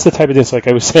 That's the type of dance, like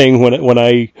I was saying, when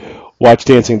I watch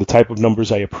dancing, the type of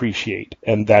numbers I appreciate.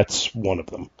 And that's one of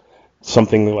them.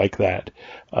 Something like that.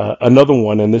 Another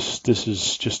one, and this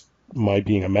is just my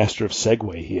being a master of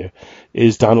segue here,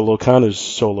 is Donald O'Connor's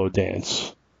solo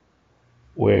dance,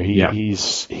 where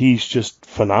he's just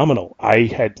phenomenal. I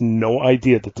had no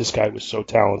idea that this guy was so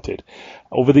talented.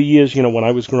 Over the years, when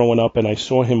I was growing up and I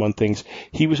saw him on things,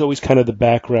 he was always kind of the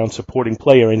background supporting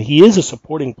player, and he is a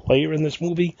supporting player in this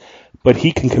movie, but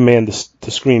he can command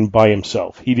the screen by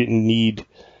himself. He didn't need,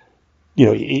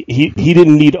 he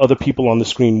didn't need other people on the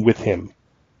screen with him.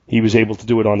 He was able to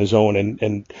do it on his own,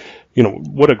 and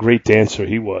what a great dancer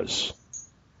he was.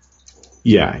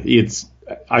 Yeah,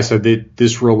 I said that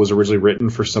this role was originally written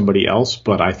for somebody else,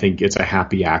 but I think it's a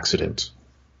happy accident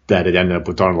that it ended up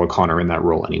with Donald O'Connor in that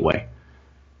role anyway.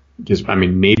 Because,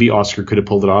 maybe Oscar could have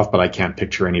pulled it off, but I can't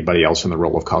picture anybody else in the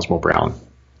role of Cosmo Brown.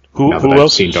 Who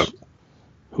else?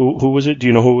 Who was it? Do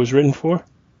you know who it was written for?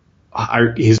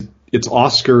 it's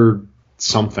Oscar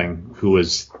something who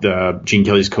was the Gene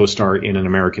Kelly's co-star in An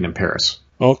American in Paris.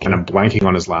 Okay. And I'm blanking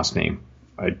on his last name.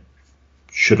 I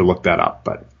should have looked that up,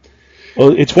 but.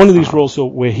 Well, it's one of these roles though,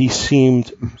 where he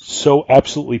seemed so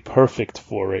absolutely perfect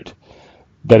for it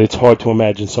that it's hard to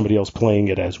imagine somebody else playing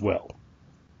it as well.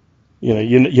 You know,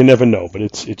 you never know, but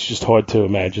it's just hard to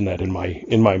imagine that in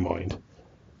my mind.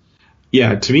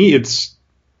 Yeah, to me,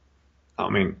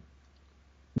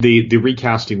 the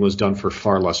recasting was done for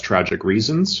far less tragic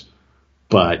reasons,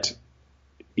 but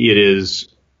it is,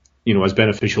 as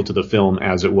beneficial to the film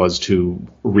as it was to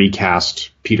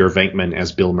recast Peter Venkman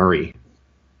as Bill Murray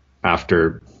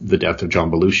after the death of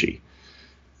John Belushi.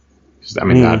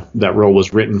 That role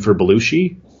was written for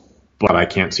Belushi, but I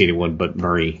can't see anyone but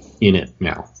Murray in it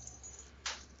now.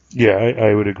 Yeah,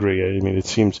 I would agree. I mean, it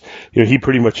seems he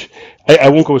pretty much. I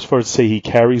won't go as far as to say he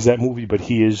carries that movie, but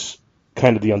he is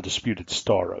kind of the undisputed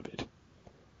star of it.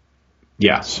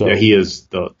 Yeah, so yeah, he is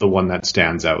the one that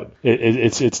stands out.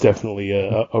 It's definitely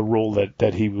a role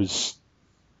that he was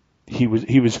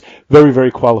very,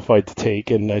 very qualified to take,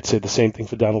 and I'd say the same thing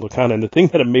for Donald O'Connor. And the thing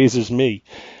that amazes me,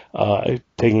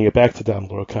 taking it back to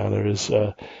Donald O'Connor, is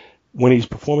when he's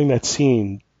performing that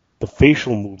scene, the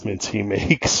facial movements he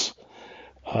makes.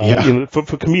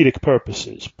 For comedic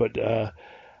purposes, but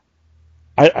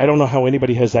I don't know how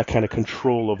anybody has that kind of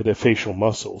control over their facial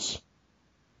muscles.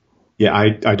 Yeah,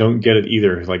 I don't get it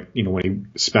either. Like, when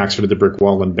he smacks into the brick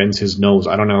wall and bends his nose,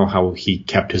 I don't know how he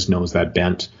kept his nose that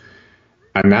bent.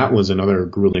 And that was another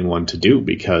grueling one to do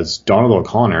because Donald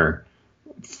O'Connor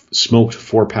smoked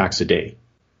 4 packs a day.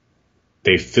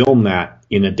 They filmed that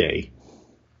in a day.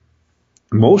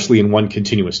 Mostly in one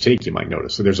continuous take, you might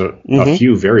notice. So there's a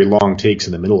few very long takes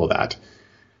in the middle of that.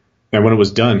 And when it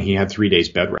was done, he had 3 days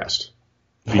bed rest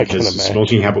because his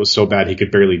smoking habit was so bad he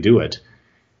could barely do it.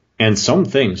 And some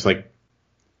things, like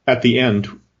at the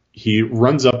end, he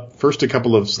runs up first a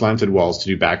couple of slanted walls to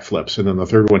do backflips, and then the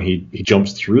third one he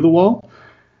jumps through the wall.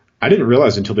 I didn't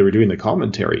realize until they were doing the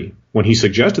commentary when he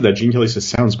suggested that, Gene Kelly says,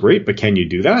 "Sounds great, but can you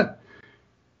do that?"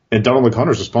 And Donald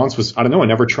O'Connor's response was, "I don't know, I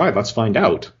never tried. Let's find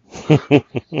out."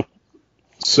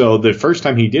 So the first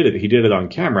time he did it on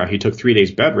camera. He took 3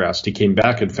 days bed rest. He came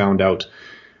back and found out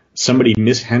somebody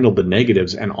mishandled the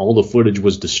negatives and all the footage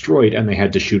was destroyed and they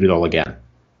had to shoot it all again.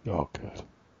 Oh, God.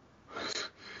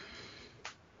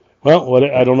 Well,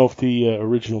 I don't know if the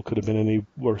original could have been any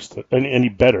worse, any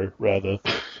better, rather,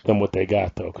 than what they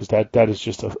got, though, because that is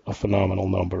just a phenomenal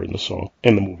number in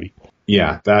the movie.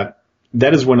 Yeah, that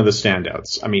is one of the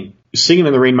standouts. I mean, Singing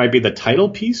in the Rain might be the title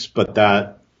piece, but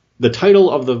the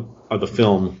title of the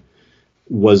film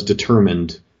was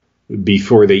determined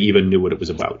before they even knew what it was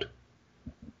about.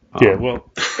 Yeah, well,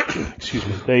 excuse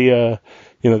me. They,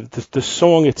 the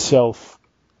song itself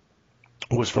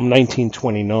was from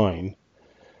 1929,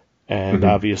 and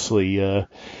obviously,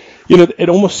 it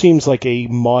almost seems like a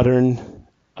modern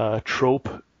trope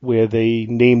where they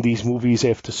name these movies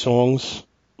after songs,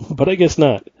 but I guess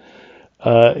not.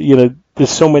 There's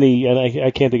so many, and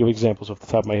I can't think of examples off the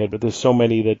top of my head, but there's so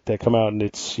many that come out and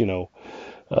it's,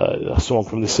 a song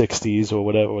from the 60s or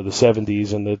whatever, or the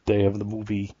 70s, and that they have the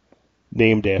movie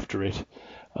named after it.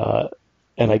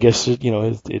 And I guess,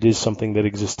 it is something that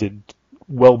existed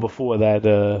well before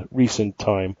that recent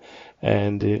time.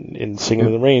 And in Singing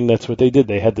in the Rain, that's what they did.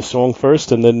 They had the song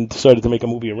first and then decided to make a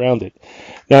movie around it.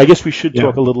 Now, I guess we should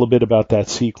talk a little bit about that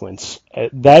sequence.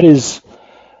 That's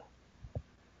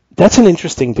an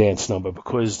interesting dance number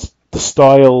because the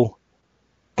style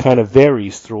kind of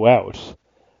varies throughout.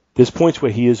 There's points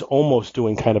where he is almost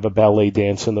doing kind of a ballet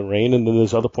dance in the rain, and then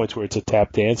there's other points where it's a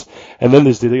tap dance. And then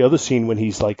there's the other scene when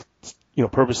he's like,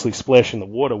 purposely splashing the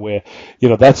water where,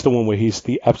 that's the one where he's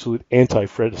the absolute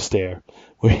anti-Fred Astaire,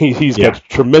 where he's got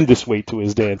tremendous weight to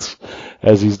his dance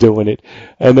as he's doing it.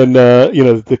 And then,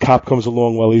 the cop comes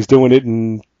along while he's doing it,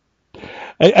 and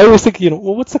I always think,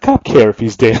 what's the cop care if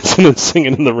he's dancing and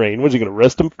singing in the rain? Was he going to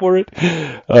arrest him for it?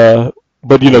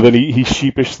 But then he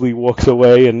sheepishly walks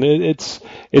away, and it's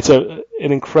an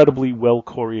incredibly well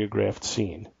choreographed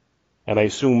scene, and I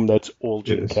assume that's all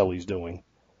Gene Kelly's doing.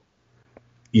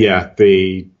 Yeah,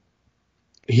 he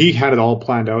had it all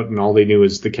planned out, and all they knew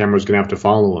is the camera was going to have to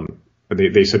follow him.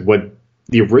 They said what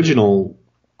the original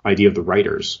idea of the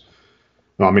writers.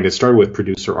 Well, it started with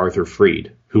producer Arthur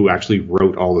Freed, who actually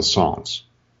wrote all the songs.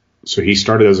 So he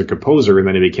started as a composer, and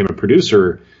then he became a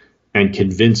producer, and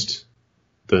convinced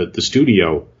the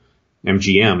studio,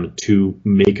 MGM, to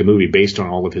make a movie based on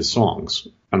all of his songs.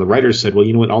 And the writers said, well,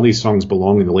 you know what, all these songs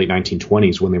belong in the late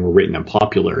 1920s when they were written and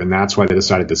popular, and that's why they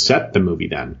decided to set the movie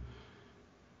then.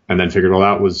 And then figured, well,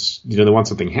 that was, they want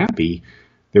something happy.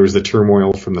 There was the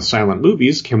turmoil from the silent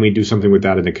movies. Can we do something with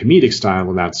that in a comedic style?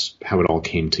 And that's how it all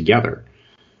came together.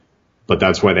 But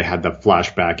that's why they had the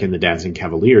flashback in The Dancing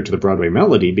Cavalier to the Broadway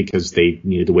melody, because they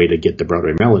needed a way to get the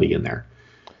Broadway melody in there.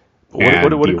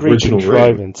 What a great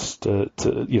contrivance of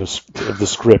the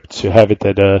script to have it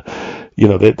that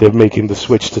they're making the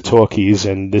switch to talkies,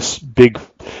 and this big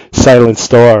silent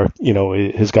star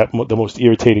has got the most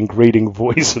irritating, grating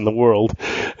voice in the world,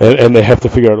 and they have to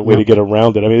figure out a way to get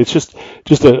around it. I mean, it's just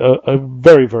a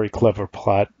very, very clever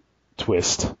plot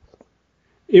twist.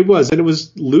 It was, and it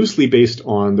was loosely based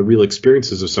on the real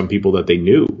experiences of some people that they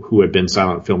knew who had been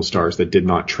silent film stars that did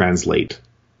not translate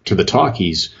to the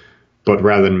talkies. But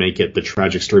rather than make it the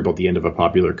tragic story about the end of a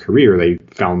popular career, they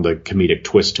found the comedic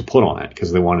twist to put on it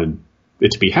because they wanted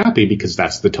it to be happy, because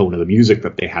that's the tone of the music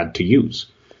that they had to use.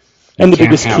 And the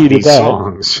biggest key to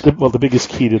that, the biggest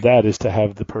key to that is to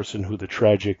have the person who the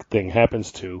tragic thing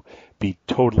happens to be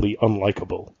totally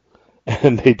unlikable,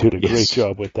 and they did a great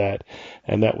job with that.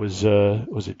 And that was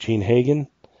it Gene Hagen?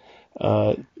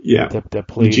 That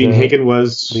played Gene Hagen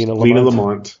was Lena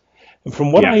Lamont. And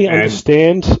from what I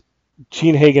understand,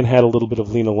 Gene Hagen had a little bit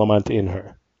of Lena Lamont in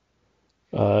her.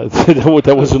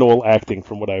 That wasn't all acting,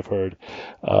 from what I've heard.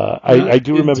 I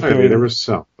do remember hearing there was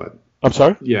some, but I'm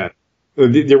sorry. Yeah,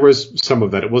 there was some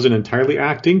of that. It wasn't entirely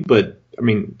acting, but I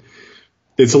mean,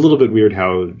 it's a little bit weird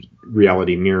how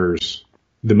reality mirrors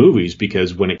the movies,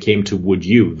 because when it came to Would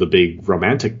You, the big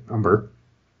romantic number,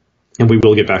 and we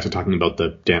will get back to talking about the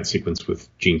dance sequence with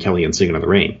Gene Kelly and Singing in the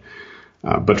Rain,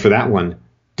 but for that one,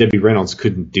 Debbie Reynolds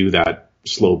couldn't do that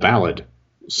slow ballad,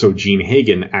 so Gene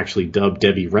Hagen actually dubbed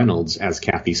Debbie Reynolds as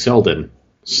Kathy Selden,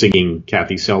 singing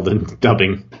Kathy Selden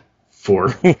dubbing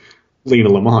for Lena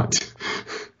Lamont.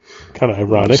 Kind of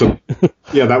ironic. So,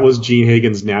 yeah, that was Gene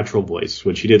Hagen's natural voice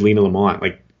when she did Lena Lamont.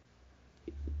 Like,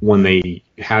 when they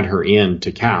had her in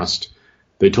to cast,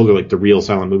 they told her, like, the real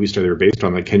silent movie star they were based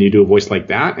on, like, can you do a voice like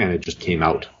that? And it just came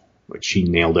out. Like, she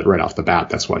nailed it right off the bat.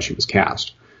 That's why she was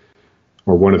cast.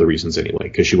 Or one of the reasons, anyway,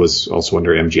 because she was also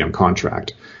under MGM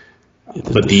contract.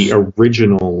 But the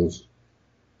original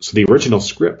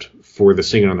script for the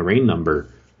Singing in the Rain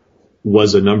number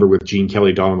was a number with Gene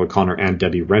Kelly, Donald O'Connor, and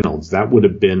Debbie Reynolds. That would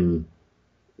have been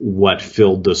what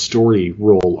filled the story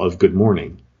role of Good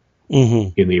Morning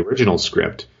in the original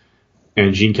script.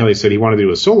 And Gene Kelly said he wanted to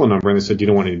do a solo number, and they said, "You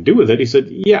don't want anything to do with it?" He said,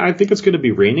 "Yeah, I think it's going to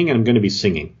be raining, and I'm going to be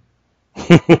singing."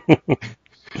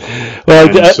 Well,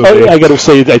 I got to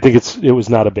say, I think it was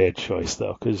not a bad choice,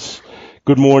 though, because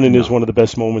Good Morning is one of the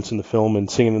best moments in the film,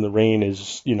 and Singing in the Rain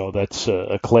is, that's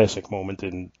a classic moment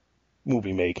in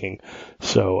movie making.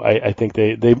 So I think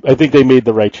they made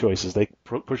the right choices. They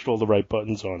pushed all the right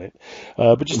buttons on it.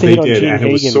 But just to hit on Gene Hagen,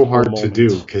 it was so hard to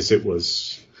do because it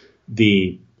was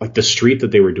the street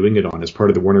that they were doing it on is part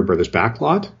of the Warner Brothers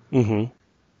backlot. Mm-hmm.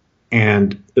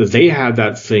 And they had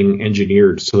that thing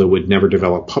engineered so that it would never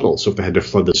develop puddles. So if they had to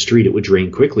flood the street, it would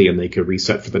drain quickly and they could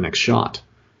reset for the next shot.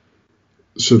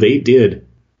 So they did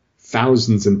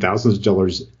thousands and thousands of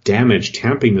dollars damage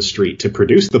tamping the street to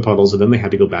produce the puddles, and then they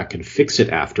had to go back and fix it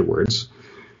afterwards.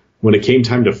 When it came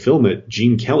time to film it,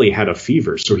 Gene Kelly had a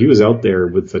fever, so he was out there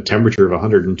with a temperature of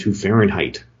 102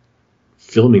 Fahrenheit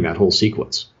filming that whole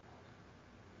sequence.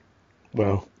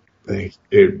 Wow.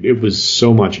 It was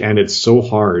so much, and it's so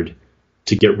hard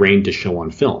to get rain to show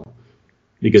on film.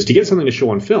 Because to get something to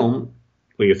show on film,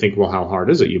 well, you think, well, how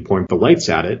hard is it? You point the lights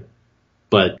at it,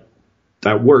 but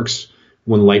that works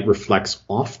when light reflects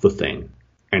off the thing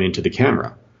and into the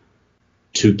camera.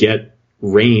 To get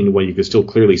rain when you can still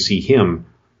clearly see him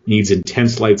needs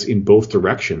intense lights in both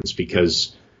directions,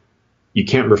 because you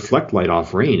can't reflect light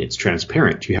off rain. It's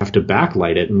transparent. You have to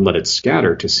backlight it and let it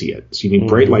scatter to see it. So you need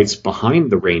bright lights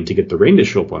behind the rain to get the rain to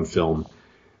show up on film,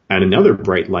 and another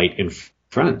bright light in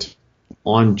front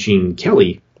on Gene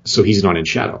Kelly so he's not in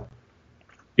shadow.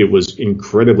 It was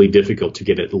incredibly difficult to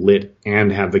get it lit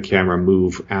and have the camera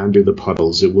move under the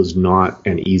puddles. It was not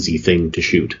an easy thing to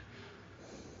shoot.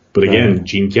 But again,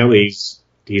 Gene Kelly,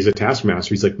 he's a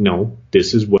taskmaster. He's like, no,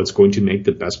 this is what's going to make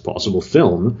the best possible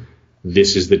film.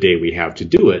 This is the day we have to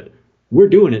do it. We're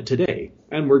doing it today,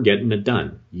 and we're getting it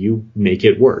done. You make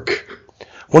it work.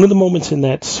 One of the moments in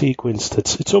that sequence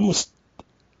it's almost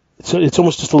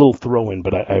just a little throw-in,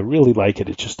 but I really like it.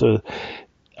 It's just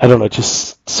it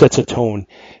just sets a tone.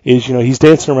 Is, he's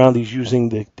dancing around, he's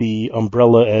using the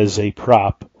umbrella as a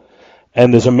prop,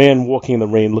 and there's a man walking in the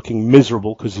rain looking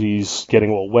miserable because he's getting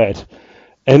all wet,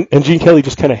 and Gene Kelly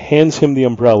just kind of hands him the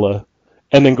umbrella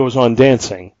and then goes on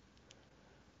dancing.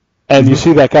 And you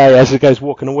see that guy, as the guy's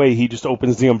walking away, he just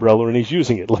opens the umbrella and he's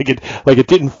using it like it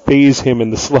didn't faze him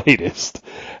in the slightest.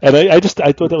 And I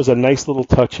thought that was a nice little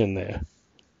touch in there.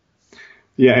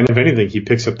 Yeah, and if anything, he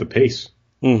picks up the pace.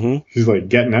 Mm-hmm. He's like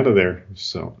getting out of there.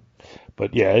 So,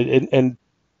 but yeah, and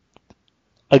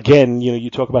again, you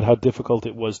talk about how difficult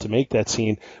it was to make that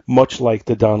scene. Much like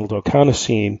the Donald O'Connor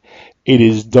scene, it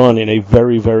is done in a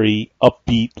very, very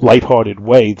upbeat, lighthearted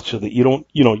way, so that you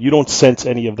don't sense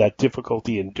any of that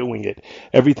difficulty in doing it.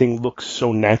 Everything looks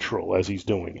so natural as he's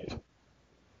doing it,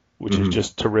 which is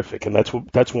just terrific, and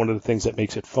that's one of the things that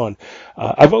makes it fun.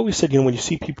 I've always said, when you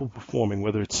see people performing,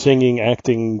 whether it's singing,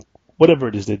 acting, whatever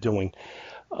it is they're doing,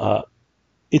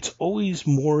 it's always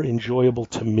more enjoyable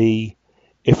to me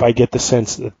if I get the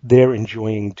sense that they're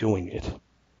enjoying doing it.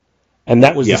 And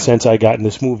that was the sense I got in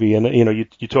this movie. And,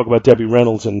 you talk about Debbie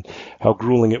Reynolds and how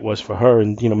grueling it was for her,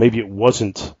 and, maybe it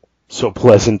wasn't so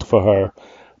pleasant for her,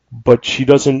 but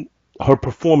her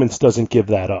performance doesn't give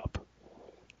that up.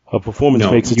 Her performance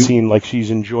makes it seem like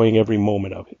she's enjoying every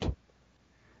moment of it.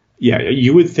 Yeah,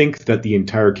 you would think that the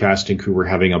entire cast and crew were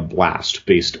having a blast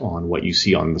based on what you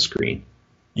see on the screen.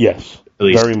 Yes, at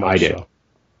least very much I did. So.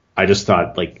 I just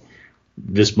thought,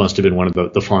 this must have been one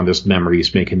of the fondest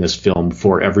memories making this film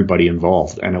for everybody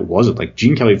involved. And it wasn't.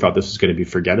 Gene Kelly thought this was going to be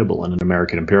forgettable and An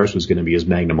American in Paris was going to be his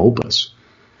magnum opus.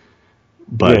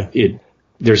 But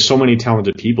there's so many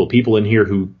talented people in here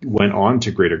who went on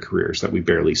to greater careers that we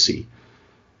barely see.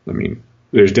 I mean,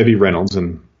 there's Debbie Reynolds,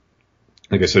 and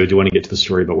like I said, I do want to get to the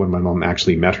story about when my mom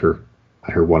actually met her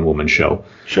at her one-woman show.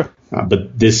 Sure.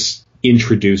 But this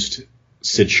introduced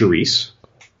Sid Charisse,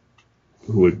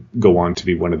 who would go on to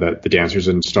be one of the dancers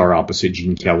and star opposite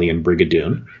Gene Kelly and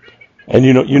Brigadoon. And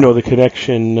you know the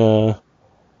connection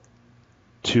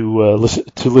to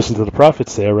listen to the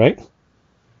Prophets there, right?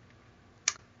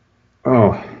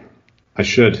 Oh, I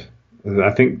should.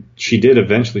 I think she did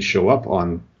eventually show up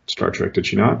on Star Trek, did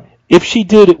she not? If she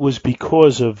did, it was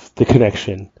because of the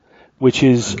connection, which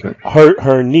is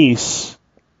her niece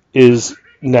is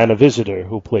Nana Visitor,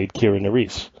 who played Kira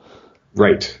Nerys.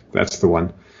 Right, that's the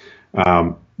one.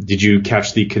 Did you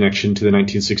catch the connection to the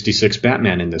 1966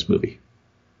 Batman in this movie?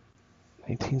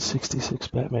 1966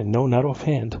 Batman? No, not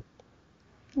offhand.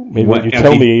 Maybe when you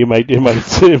tell me, it might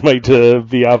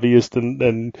be obvious,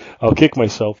 and I'll kick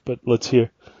myself. But let's hear.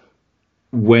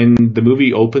 When the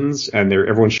movie opens and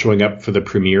everyone's showing up for the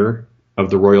premiere of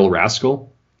The Royal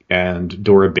Rascal, and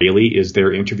Dora Bailey is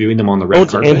there interviewing them on the red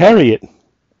carpet. And Harriet.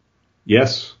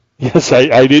 Yes. Yes,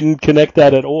 I didn't connect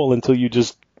that at all until you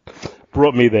just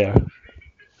brought me there.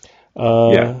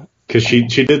 Yeah, because she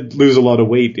did lose a lot of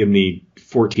weight in the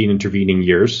 14 intervening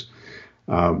years.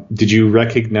 Did you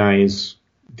recognize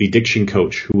the diction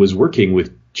coach who was working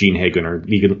with Gene Hagen or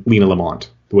Lena Lamont?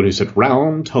 The one who said,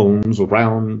 round tones,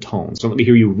 round tones. Don't let me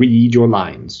hear you read your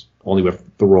lines. Only with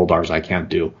the rolled R's I can't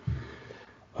do.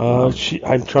 I'm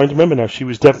trying to remember now. She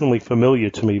was definitely familiar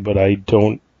to me, but I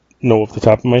don't know off the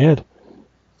top of my head.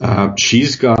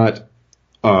 She's got...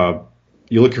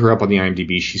 you look her up on the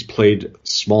IMDb, she's played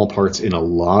small parts in a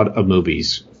lot of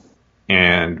movies.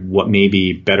 And what may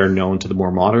be better known to the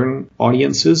more modern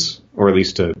audiences, or at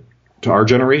least to our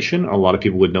generation, a lot of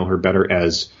people would know her better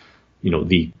as,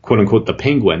 the quote-unquote the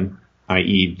Penguin,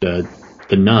 i.e. the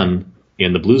nun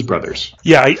in the Blues Brothers.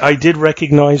 Yeah, I did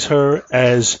recognize her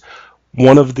as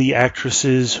one of the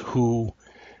actresses who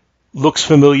looks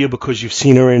familiar because you've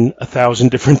seen her in 1,000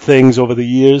 different things over the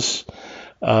years.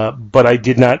 But I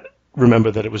did not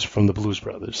remember that it was from the Blues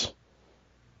Brothers.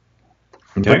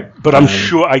 Okay. But I'm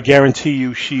sure, I guarantee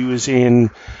you, she was in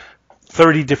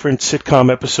 30 different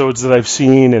sitcom episodes that I've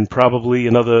seen, and probably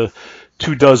another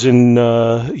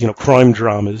 24, crime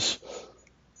dramas.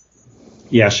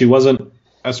 Yeah, she wasn't,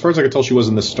 as far as I could tell, she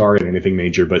wasn't the star in anything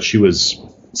major, but she was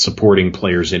supporting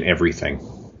players in everything.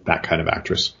 That kind of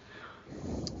actress.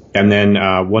 And then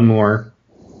one more.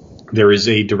 There is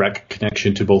a direct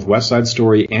connection to both West Side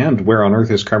Story and Where on Earth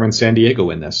is Carmen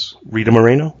Sandiego in this? Rita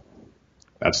Moreno?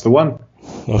 That's the one.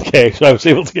 Okay, so I was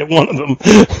able to get one of them.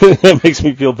 That makes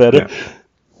me feel better.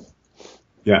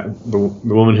 Yeah, the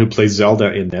woman who plays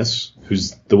Zelda in this,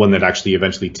 who's the one that actually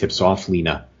eventually tips off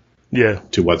Lena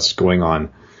to what's going on.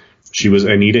 She was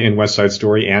Anita in West Side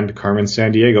Story and Carmen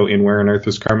Sandiego in Where on Earth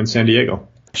is Carmen Sandiego.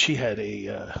 She had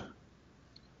a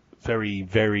very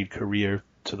varied career,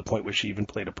 to the point where she even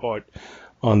played a part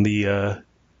on the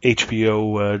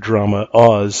HBO drama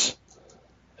Oz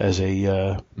as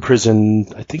a prison.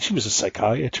 I think she was a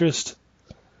psychiatrist.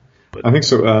 But I think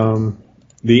so.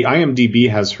 The IMDb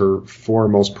has her 4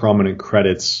 most prominent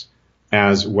credits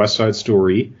as West Side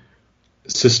Story,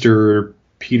 Sister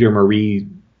Peter Marie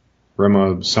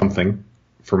Rema something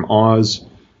from Oz,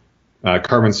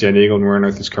 Carmen Sandiego and Where on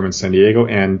Earth is Carmen Sandiego,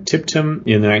 and Tipton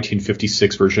in the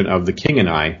 1956 version of The King and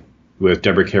I, with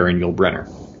Deborah Kerr and Yul Brynner.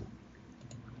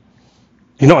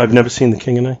 You know, I've never seen The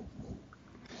King and I.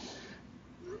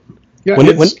 Yeah, When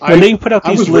they put out I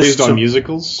these was lists raised on of-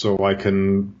 musicals, so I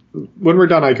can. When we're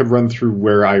done, I can run through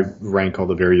where I rank all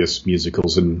the various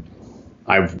musicals, and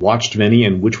I've watched many,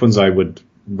 and which ones I would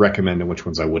recommend and which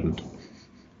ones I wouldn't.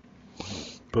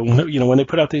 But when they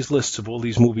put out these lists of all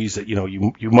these movies that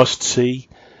you must see,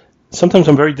 sometimes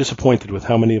I'm very disappointed with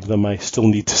how many of them I still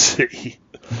need to see.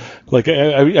 Like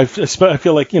I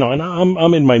feel like and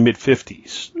I'm in my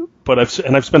mid-50s, but I've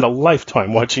spent a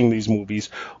lifetime watching these movies.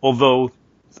 Although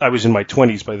I was in my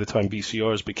 20s by the time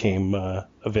VCRs became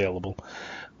available,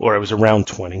 or I was around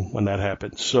 20 when that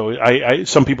happened. So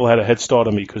some people had a head start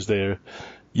on me because they're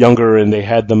younger and they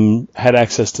had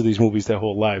access to these movies their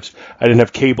whole lives. I didn't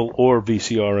have cable or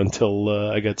VCR until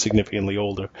I got significantly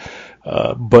older.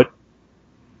 But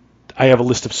I have a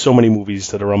list of so many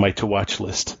movies that are on my to-watch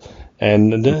list.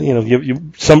 And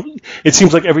it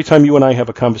seems like every time you and I have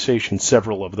a conversation,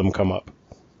 several of them come up.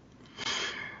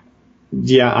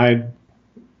 Yeah,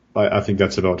 I think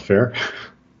that's about fair.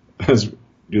 As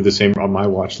do the same on my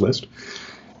watch list.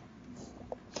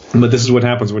 But this is what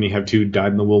happens when you have two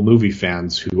dyed-in-the-wool movie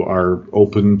fans who are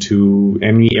open to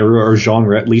any era or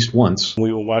genre at least once.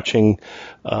 We were watching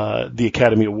the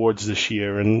Academy Awards this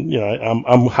year, and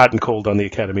I'm hot and cold on the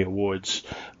Academy Awards.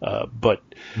 But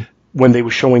when they were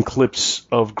showing clips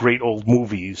of great old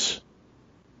movies,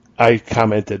 I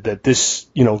commented that this,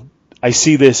 I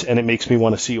see this and it makes me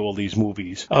want to see all these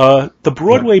movies. The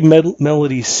Broadway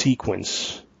melody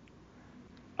sequence,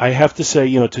 I have to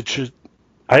say,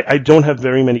 I don't have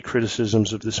very many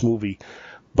criticisms of this movie,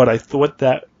 but I thought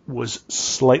that was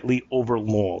slightly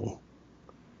overlong.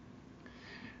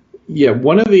 Yeah,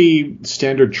 one of the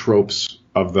standard tropes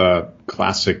of the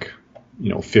classic,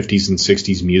 50s and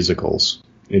 60s musicals,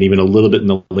 and even a little bit in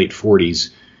the late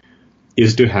 40s,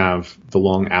 is to have the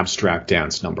long abstract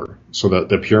dance number. So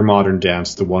the pure modern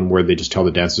dance, the one where they just tell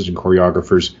the dancers and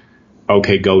choreographers,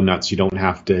 okay, go nuts, you don't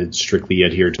have to strictly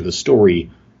adhere to the story.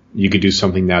 You could do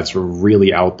something that's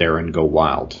really out there and go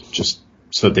wild, just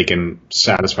so that they can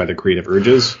satisfy their creative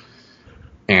urges.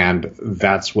 And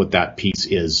that's what that piece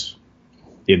is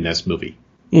in this movie.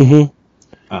 Mm-hmm.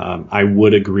 I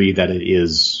would agree that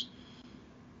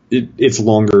it's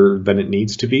longer than it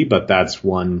needs to be, but that's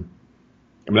one.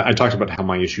 I talked about how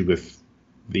my issue with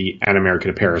the An American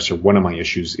in Paris, or one of my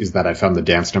issues, is that I found the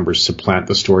dance numbers supplant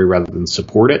the story rather than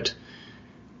support it.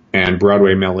 And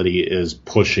Broadway Melody is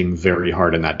pushing very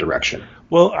hard in that direction.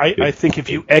 Well, I think if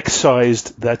you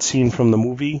excised that scene from the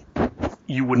movie,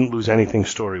 you wouldn't lose anything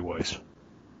story-wise.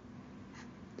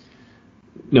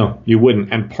 No, you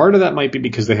wouldn't. And part of that might be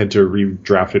because they had to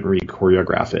redraft it and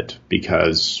re-choreograph it,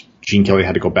 because Gene Kelly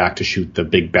had to go back to shoot the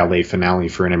big ballet finale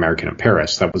for An American in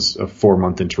Paris. That was a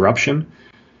 4-month interruption.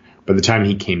 By the time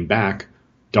he came back,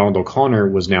 Donald O'Connor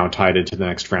was now tied into the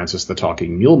next Francis the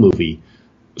Talking Mule movie,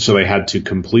 so they had to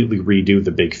completely redo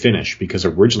the big finish, because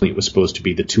originally it was supposed to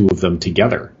be the two of them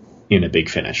together in a big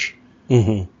finish.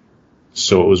 Mm-hmm.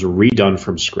 So it was redone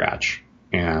from scratch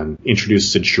and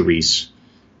introduced Sid Charisse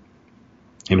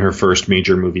in her first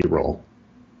major movie role.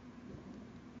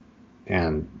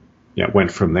 And it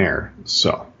went from there.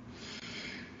 So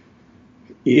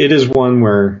it is one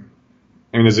where,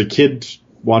 as a kid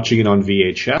watching it on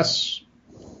VHS,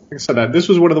 like I said, this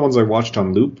was one of the ones I watched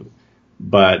on loop.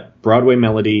 But Broadway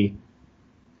Melody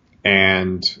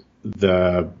and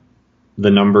the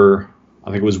number, I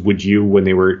think it was Would You, when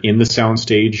they were in the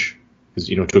soundstage, because,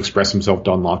 to express himself,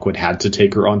 Don Lockwood had to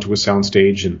take her onto a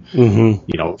soundstage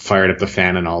and, fired up the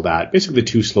fan and all that. Basically, the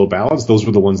two slow ballads, those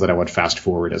were the ones that I would fast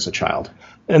forward as a child.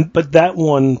 But that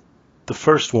one, the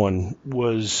first one,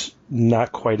 was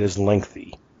not quite as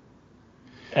lengthy.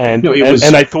 And no, it was,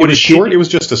 and I thought it was short. It was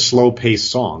just a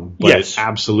slow-paced song, but It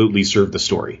absolutely served the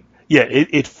story. Yeah,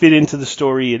 it fit into the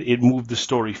story. It moved the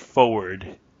story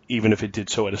forward, even if it did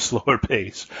so at a slower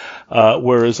pace.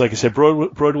 Whereas, like I said,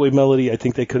 Broadway Melody, I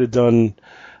think they could have done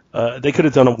a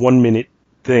 1-minute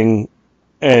thing,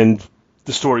 and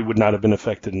the story would not have been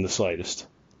affected in the slightest.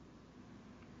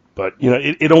 But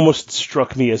it almost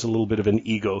struck me as a little bit of an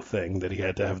ego thing that he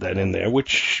had to have that in there,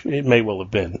 which it may well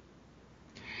have been.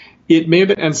 It may have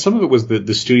been, and some of it was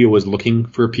the studio was looking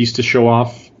for a piece to show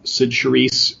off Sid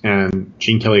Charisse, and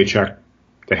Gene Kelly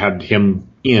they had him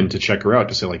in to check her out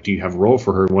to say, like, do you have a role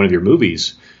for her in one of your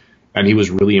movies? And he was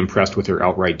really impressed with her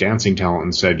outright dancing talent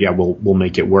and said, yeah, we'll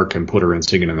make it work and put her in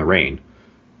Singin' in the Rain.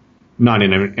 Not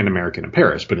in An American in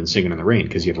Paris, but in Singin' in the Rain,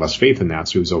 because he had less faith in that,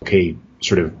 so he was okay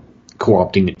sort of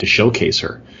co-opting it to showcase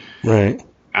her. Right.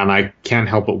 And I can't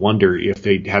help but wonder if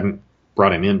they hadn't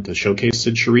brought him in to showcase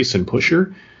Sid Charisse and push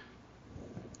her,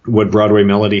 what Broadway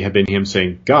melody had been him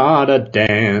saying, "Gotta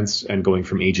dance," and going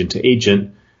from agent to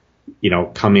agent,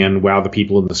 come in, wow the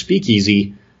people in the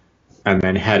speakeasy, and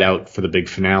then head out for the big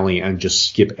finale and just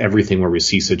skip everything where we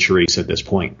see Sid Charisse at this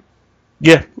point.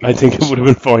 Yeah, I think it would have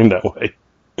been fine that way.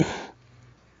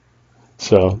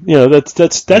 So,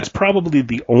 that's probably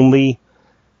the only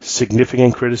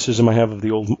significant criticism I have of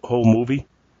the whole movie.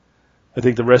 I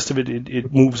think the rest of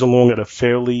it moves along at a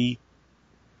fairly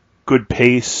good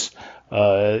pace.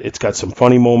 It's got some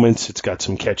funny moments. It's got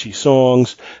some catchy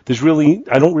songs. I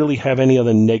don't really have any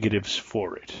other negatives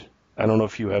for it. I don't know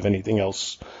if you have anything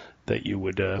else that you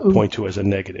would point to as a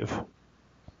negative.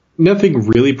 Nothing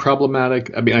really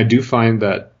problematic. I mean, I do find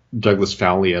that Douglas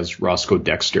Fowley as Roscoe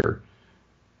Dexter,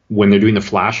 when they're doing the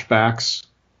flashbacks,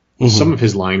 some of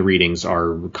his line readings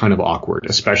are kind of awkward,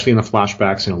 especially in the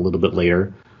flashbacks and a little bit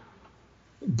later.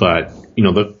 But,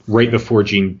 right before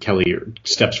Gene Kelly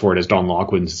steps forward as Don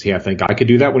Lockwood and says, "Hey, I think I could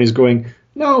do that," when he's going,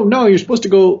 No, you're supposed to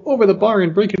go over the bar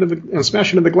and and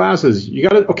smash into the glasses. You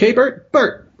got it? Okay, Bert.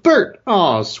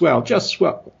 Oh, swell, just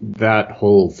swell. That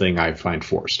whole thing I find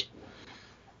forced.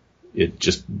 It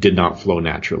just did not flow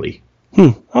naturally.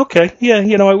 Okay. Yeah,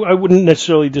 I wouldn't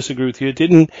necessarily disagree with you.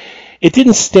 It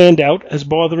didn't stand out as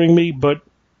bothering me, but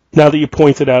now that you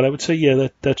point it out, I would say, yeah,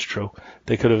 that's true.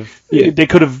 They could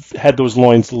have had those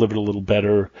lines delivered a little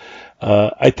better.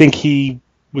 I think he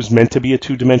was meant to be a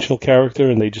two-dimensional character,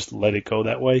 and they just let it go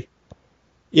that way.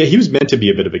 Yeah, he was meant to be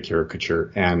a bit of a caricature,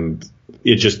 and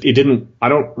it didn't. I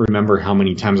don't remember how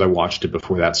many times I watched it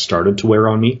before that started to wear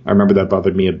on me. I remember that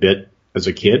bothered me a bit as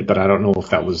a kid, but I don't know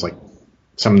if that was like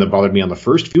something that bothered me on the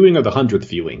first viewing or the 100th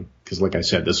viewing, because like I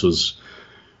said, this was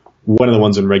one of the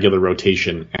ones in regular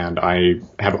rotation, and I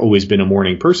have always been a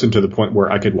morning person to the point where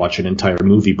I could watch an entire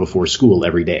movie before school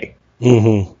every day.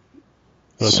 Mm-hmm.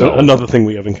 That's another thing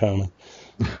we have in common.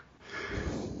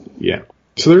 Yeah.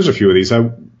 So there's a few of these.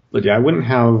 But I wouldn't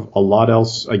have a lot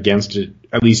else against it,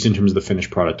 at least in terms of the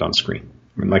finished product on screen.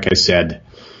 I mean, like I said,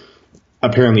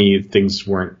 apparently things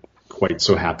weren't quite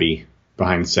so happy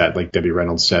behind set, like Debbie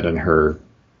Reynolds said in her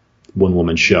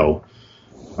one-woman show.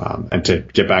 And to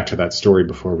get back to that story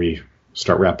before we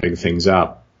start wrapping things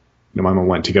up, my mom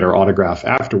went to get her autograph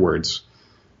afterwards.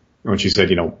 And when she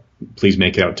said, please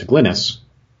make it out to Glynis,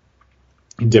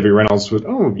 Debbie Reynolds would,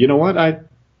 you know what,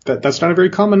 that's not a very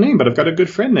common name, but I've got a good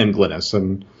friend named Glynis.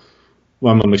 And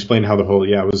my mom explained how it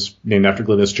was named after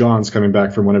Glynis Johns coming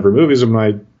back from one of her movies. And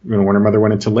when her mother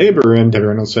went into labor, and Debbie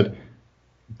Reynolds said,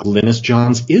 Glynis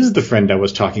Johns is the friend I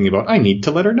was talking about. I need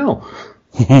to let her know.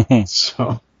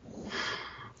 So,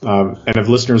 and if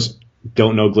listeners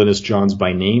don't know Glynis Johns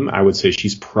by name, I would say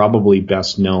she's probably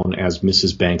best known as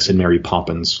Mrs. Banks and Mary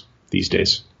Poppins these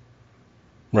days.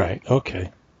 Right.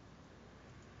 Okay.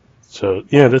 So,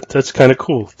 yeah, that's kind of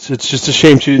cool. It's just a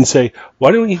shame she didn't say,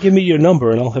 why don't you give me your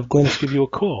number and I'll have Glynis give you a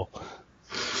call.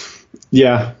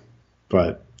 Yeah,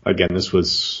 but again, this would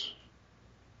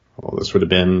have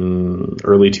been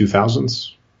early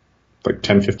 2000s, like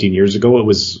 10, 15 years ago. It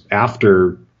was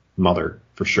after Mother,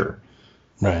 for sure.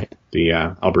 Right. The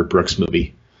Albert Brooks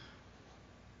movie.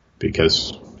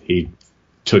 Because he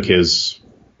took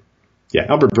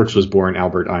Albert Brooks was born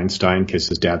Albert Einstein because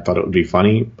his dad thought it would be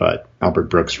funny, but Albert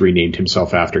Brooks renamed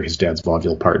himself after his dad's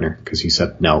vaudeville partner because he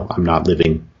said, no, I'm not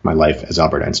living my life as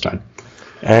Albert Einstein.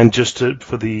 And just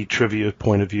for the trivia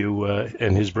point of view,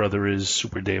 and his brother is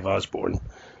Super Dave Osborne,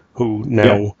 who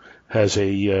now has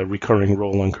a recurring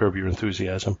role on Curb Your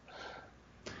Enthusiasm.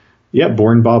 Yeah,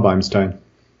 born Bob Einstein.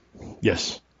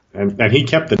 Yes. And he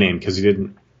kept the name because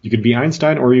you could be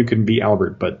Einstein or you could be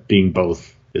Albert, but being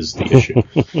both is the issue.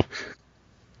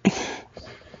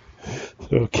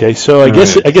 Okay, so I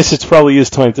guess it probably is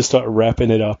time to start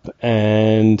wrapping it up.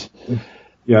 And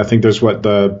yeah, I think there's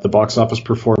the box office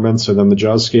performance and then the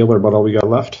Jaws scale are about all we got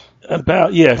left.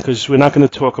 Because we're not going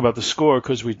to talk about the score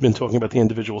because we've been talking about the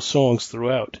individual songs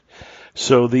throughout.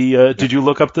 So did you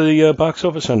look up the box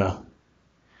office or no?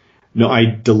 No, I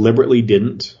deliberately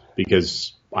didn't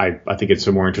because I think it's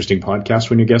a more interesting podcast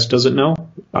when your guest doesn't know.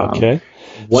 Okay.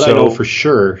 I know for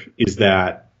sure is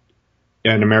that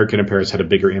An American in Paris had a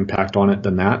bigger impact on it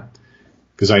than that.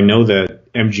 Because I know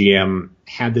that MGM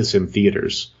had this in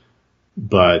theaters,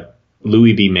 but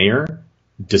Louis B. Mayer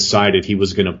decided he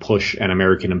was going to push An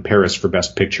American in Paris for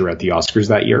Best Picture at the Oscars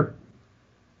that year.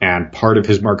 And part of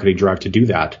his marketing drive to do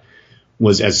that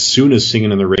was as soon as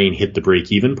Singin' in the Rain hit the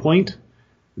break-even point,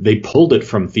 they pulled it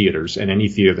from theaters, and any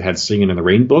theater that had Singin' in the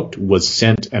Rain booked was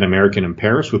sent An American in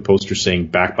Paris with posters saying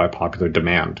backed by popular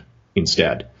demand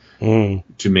instead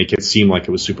to make it seem like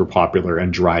it was super popular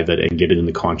and drive it and get it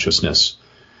into consciousness.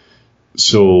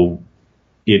 So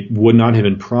it would not have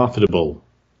been profitable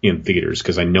in theaters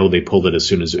because I know they pulled it as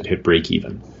soon as it hit break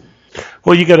even.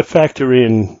 Well, you got to factor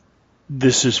in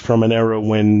this is from an era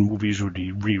when movies would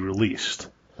be re-released,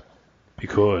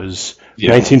 because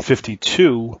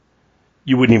 1952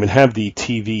 you wouldn't even have the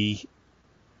TV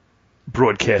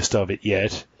broadcast of it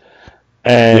yet.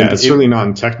 And it's certainly not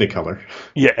in Technicolor.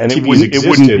 Yeah, and TVs it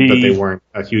wouldn't be, but they weren't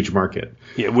a huge market.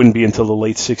 Yeah, it wouldn't be until the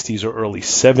late 60s or early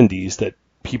 70s that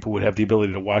people would have the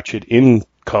ability to watch it in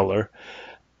color.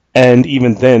 And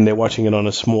even then, they're watching it on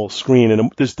a small screen.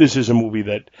 And this is a movie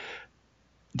that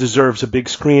deserves a big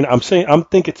screen. I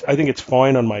think it's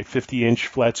fine on my 50-inch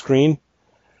flat screen,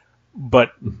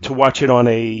 but to watch it on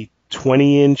a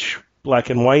 20-inch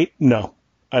black and white, no,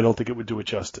 I don't think it would do it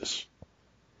justice.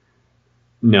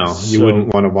 No, you wouldn't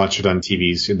want to watch it on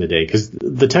TVs in the day because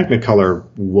the Technicolor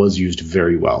was used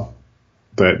very well.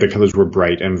 The colors were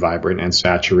bright and vibrant and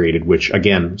saturated, which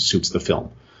again suits the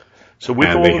film. So with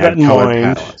all of that in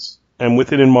mind, and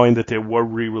with it in mind that there were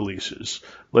re-releases,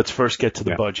 let's first get to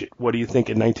the budget. What do you think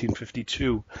in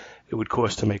 1952 it would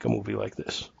cost to make a movie like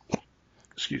this?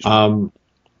 Excuse me.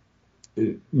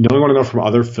 Knowing what I know from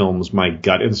other films, my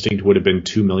gut instinct would have been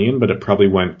 $2 million, but it probably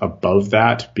went above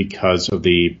that because of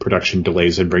the production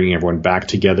delays and bringing everyone back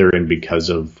together, and because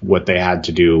of what they had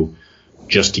to do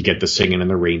just to get the Singin' in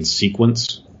the Rain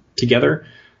sequence together.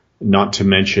 Not to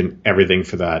mention everything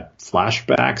for that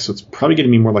flashback, so it's probably going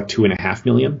to be more like $2.5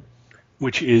 million.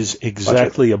 Which is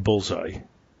exactly a bullseye.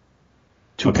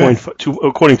 2.5,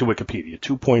 according to Wikipedia,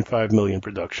 2.5 million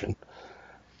production.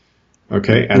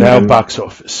 Okay, and now box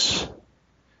office.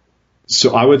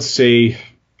 So I would say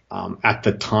at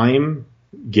the time,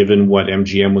 given what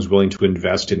MGM was willing to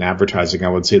invest in advertising, I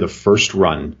would say the first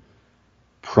run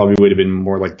probably would have been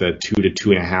more like the 2 to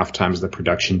 2.5 times the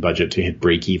production budget to hit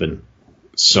break even.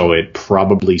 So it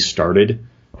probably started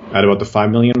at about the 5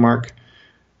 million mark,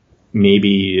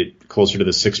 maybe closer to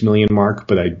the 6 million mark.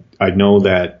 But I know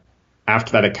that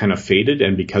after that it kind of faded,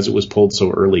 and because it was pulled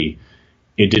so early,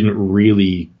 it didn't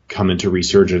really come into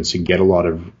resurgence and get a lot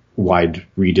of wide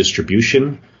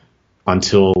redistribution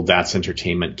until That's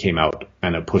Entertainment came out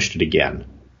and it pushed it again.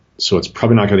 So it's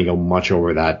probably not going to go much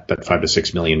over that 5 to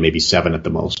 6 million, maybe 7 at the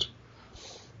most.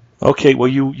 Okay, well,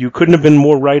 you couldn't have been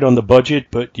more right on the budget,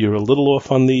 but you're a little off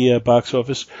on the box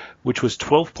office, which was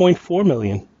 $12.4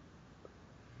 million.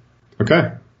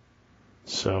 Okay.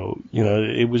 So,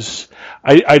 it was...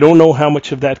 I don't know how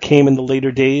much of that came in the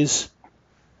later days,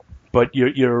 but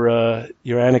your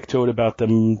anecdote about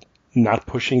them not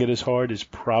pushing it as hard is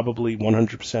probably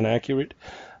 100% accurate.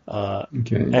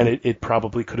 And it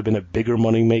probably could have been a bigger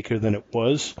moneymaker than it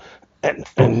was.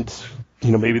 And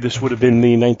maybe this would have been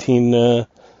the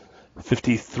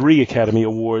 1953 Academy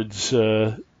Awards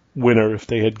winner if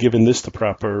they had given this the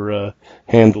proper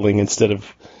handling instead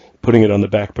of putting it on the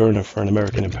back burner for An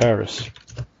American in Paris.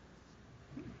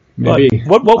 Maybe.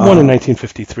 But what won in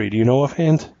 1953? Do you know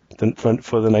offhand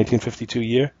for the 1952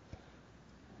 year?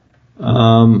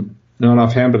 Not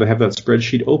offhand, but I have that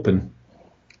spreadsheet open.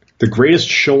 The Greatest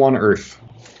Show on Earth.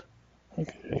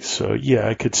 Okay, so yeah,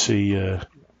 I could see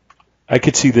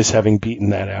this having beaten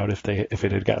that out if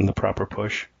it had gotten the proper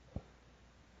push.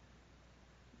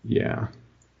 Yeah.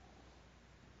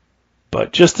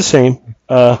 But just the same,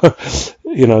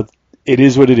 it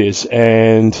is what it is.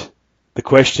 And the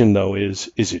question, though,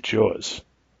 is it Jaws?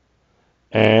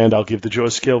 And I'll give the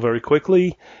Jaws scale very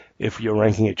quickly. If you're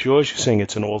ranking it Jaws, you're saying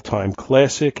it's an all-time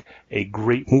classic, a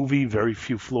great movie, very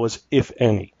few flaws, if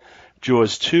any.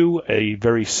 Jaws 2, a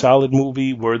very solid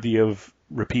movie, worthy of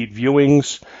repeat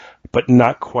viewings, but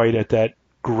not quite at that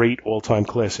great all-time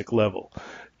classic level.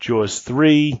 Jaws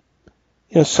 3,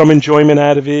 some enjoyment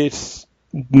out of it,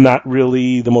 not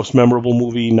really the most memorable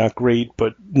movie, not great,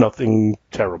 but nothing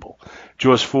terrible.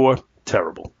 Jaws 4,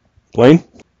 terrible. Blaine?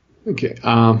 Okay,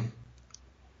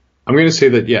 I'm going to say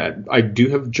that, I do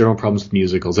have general problems with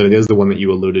musicals, and it is the one that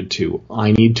you alluded to.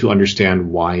 I need to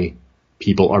understand why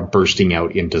people are bursting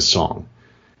out into song.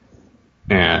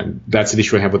 And that's an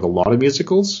issue I have with a lot of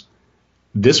musicals.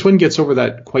 This one gets over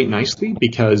that quite nicely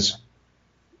because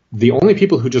the only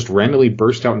people who just randomly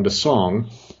burst out into song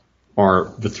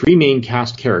are the three main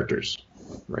cast characters.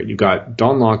 Right? You've got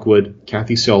Don Lockwood,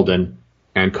 Kathy Selden,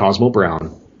 and Cosmo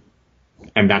Brown.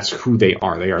 And that's who they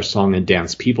are. They are song and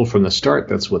dance people from the start.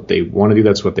 That's what they want to do.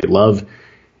 That's what they love.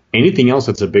 Anything else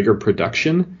that's a bigger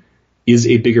production is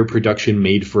a bigger production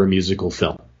made for a musical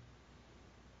film.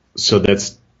 So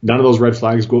that's none of those red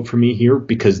flags go up for me here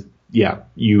because,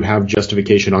 you have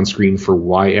justification on screen for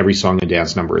why every song and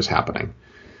dance number is happening.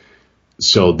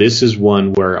 So this is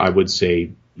one where I would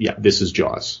say, this is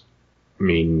Jaws. I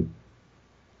mean,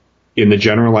 in The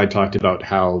General, I talked about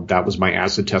how that was my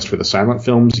acid test for the silent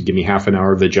films. Give me half an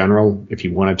hour of The General. If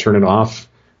you want to turn it off,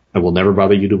 I will never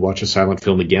bother you to watch a silent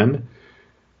film again.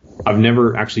 I've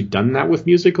never actually done that with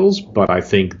musicals, but I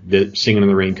think that Singing in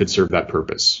the Rain could serve that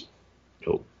purpose.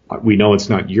 We know it's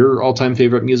not your all-time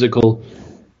favorite musical,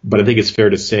 but I think it's fair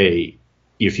to say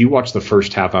if you watch the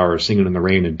first half hour of Singing in the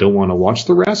Rain and don't want to watch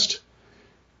the rest,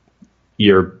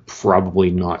 you're probably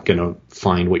not going to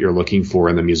find what you're looking for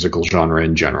in the musical genre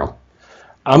in general.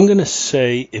 I'm going to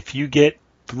say if you get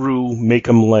through Make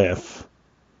 'em Laugh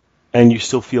and you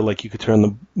still feel like you could turn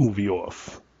the movie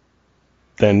off,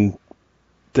 then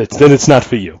it's not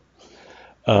for you.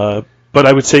 But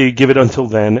I would say give it until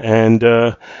then. And,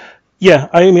 I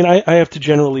have to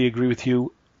generally agree with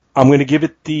you. I'm going to give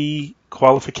it the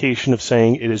qualification of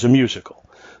saying it is a musical.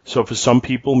 So for some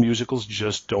people, musicals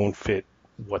just don't fit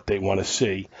what they want to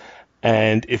see.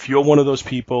 And if you're one of those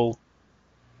people,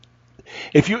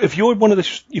 if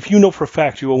you know for a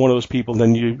fact you are one of those people,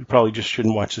 then you probably just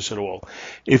shouldn't watch this at all.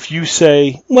 If you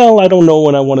say, well, I don't know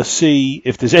what I want to see,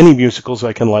 if there's any musicals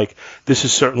I can like, this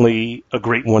is certainly a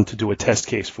great one to do a test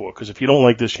case for, because if you don't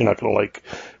like this, you're not going to like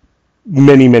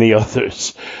many, many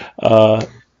others.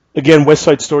 Again, West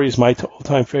Side Story is my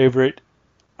all-time favorite.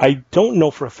 I don't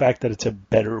know for a fact that it's a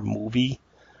better movie.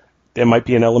 There might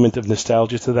be an element of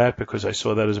nostalgia to that because I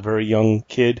saw that as a very young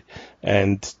kid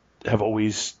and have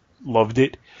always loved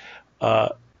it.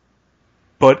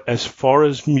 But as far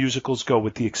as musicals go,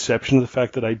 with the exception of the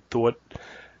fact that I thought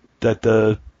that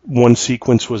the one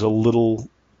sequence was a little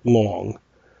long,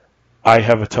 I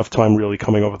have a tough time really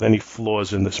coming up with any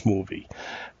flaws in this movie.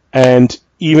 And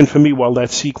even for me, while that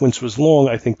sequence was long,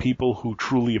 I think people who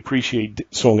truly appreciate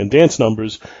song and dance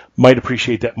numbers might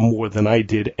appreciate that more than I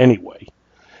did anyway.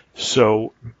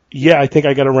 So, yeah, I think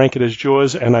I got to rank it as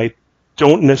Jaws, and I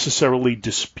don't necessarily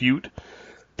dispute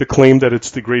the claim that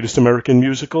it's the greatest American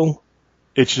musical.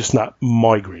 It's just not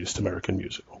my greatest American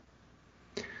musical.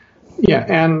 Yeah,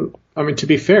 and, I mean, to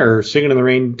be fair, Singing in the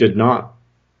Rain did not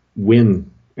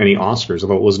win any Oscars,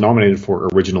 although it was nominated for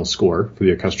original score for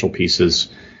the orchestral pieces,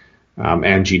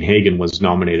 and Jean Hagen was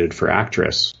nominated for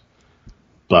actress.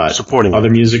 But supporting other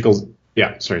actress. musicals,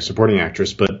 supporting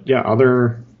actress, but yeah,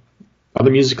 other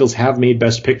musicals have made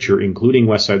Best Picture, including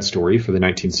West Side Story for the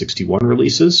 1961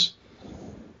 releases.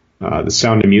 The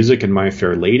Sound of Music and My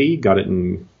Fair Lady got it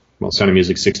in, Sound of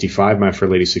Music 65, My Fair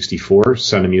Lady 64,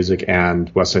 Sound of Music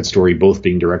and West Side Story both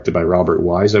being directed by Robert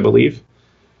Wise, I believe.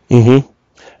 Mm-hmm.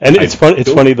 And it's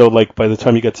funny though, like by the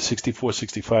time you got to 64,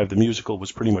 65, the musical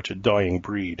was pretty much a dying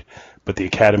breed, but the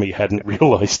Academy hadn't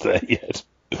realized that yet.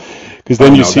 Because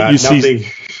then you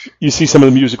see some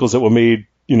of the musicals that were made,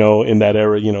 in that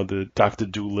era, the Dr.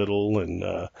 Dolittle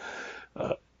and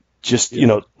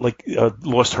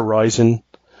Lost Horizon.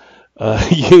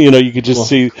 You could just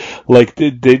see like they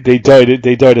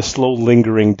died a slow,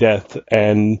 lingering death.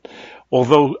 And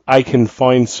although I can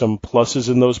find some pluses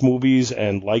in those movies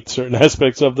and liked certain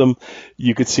aspects of them,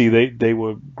 you could see they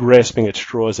were grasping at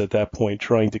straws at that point,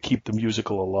 trying to keep the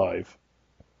musical alive.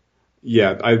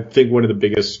 Yeah, I think one of the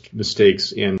biggest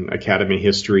mistakes in Academy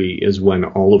history is when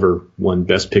Oliver won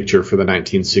Best Picture for the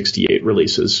 1968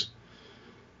 releases.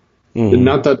 Mm-hmm.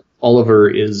 Not that Oliver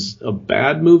is a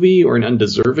bad movie or an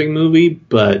undeserving movie,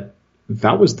 but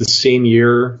that was the same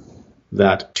year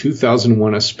that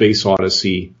 2001: A Space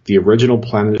Odyssey, the original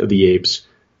Planet of the Apes,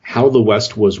 How the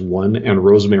West Was Won, and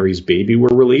Rosemary's Baby were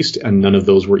released, and none of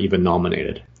those were even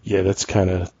nominated. Yeah, that's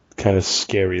kind of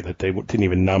scary that they didn't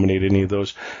even nominate any of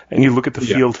those. And you look at the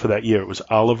field for that year, it was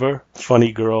Oliver,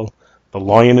 Funny Girl, The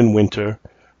Lion in Winter,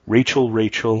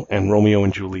 Rachel, and Romeo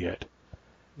and Juliet.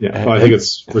 Yeah, I think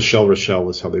it's Rochelle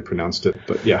is how they pronounced it,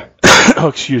 but yeah. Oh,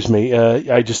 excuse me.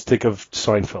 I just think of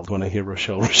Seinfeld when I hear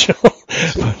Rochelle.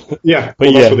 Yeah,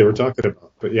 that's what they were talking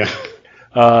about, but yeah.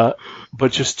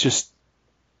 But just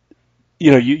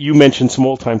you mentioned some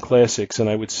all-time classics, and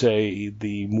I would say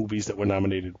the movies that were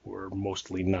nominated were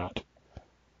mostly not.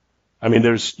 I mean,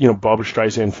 there's, Barbra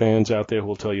Streisand fans out there who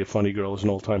will tell you Funny Girl is an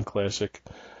all-time classic.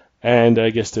 And I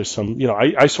guess there's some,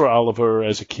 I saw Oliver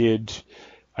as a kid.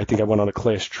 I think I went on a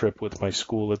class trip with my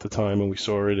school at the time, and we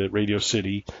saw it at Radio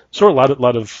City. Saw a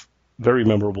lot of very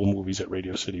memorable movies at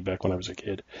Radio City back when I was a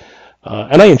kid.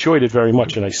 And I enjoyed it very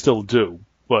much, and I still do.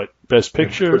 But Best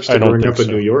Picture, I don't think so. Up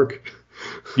in New York.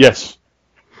 Yes.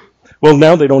 Well,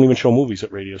 now they don't even show movies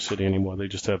at Radio City anymore. They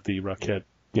just have the Rockette,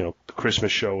 the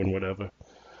Christmas show and whatever.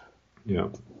 Yeah.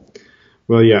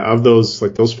 Well, yeah, of those,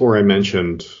 those four I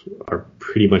mentioned are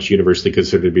pretty much universally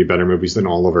considered to be better movies than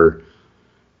Oliver.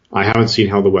 I haven't seen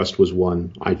How the West Was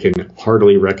Won. I can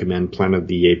heartily recommend Planet of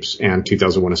the Apes and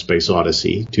 2001: A Space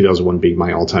Odyssey, 2001 being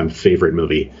my all-time favorite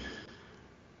movie.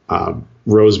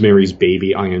 Rosemary's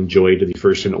Baby, I enjoyed the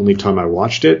first and only time I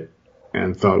watched it,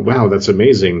 and thought, wow, that's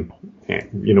amazing.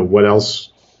 And, you know, what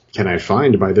else can I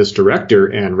find by this director?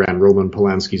 And ran Roman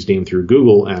Polanski's name through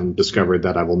Google and discovered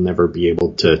that I will never be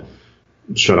able to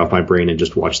shut off my brain and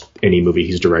just watch any movie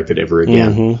he's directed ever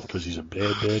again. Because he's a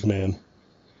bad, bad man.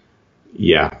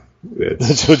 Yeah.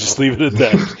 So just leave it at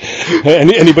that.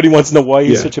 Anybody wants to know why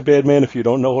he's such a bad man? If you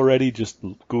don't know already, just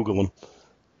Google him.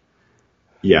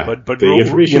 Yeah, but the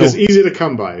information is easy to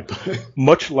come by.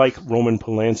 Much like Roman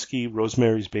Polanski,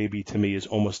 Rosemary's Baby to me is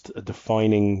almost a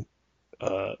defining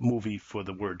movie for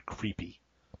the word creepy.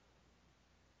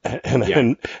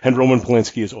 And Roman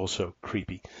Polanski is also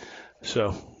creepy.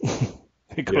 So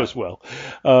it goes well.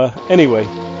 Anyway,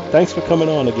 thanks for coming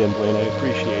on again, Blaine. I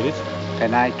appreciate it. Good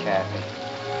night,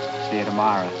 Kathy. See you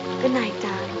tomorrow. Good night,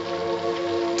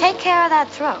 darling. Take care of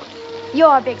that throat.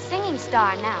 You're a big singing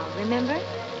star now, remember?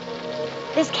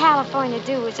 This California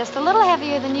dew is just a little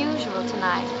heavier than usual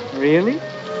tonight. Really?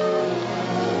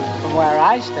 From where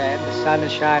I stand, the sun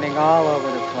is shining all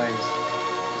over the place.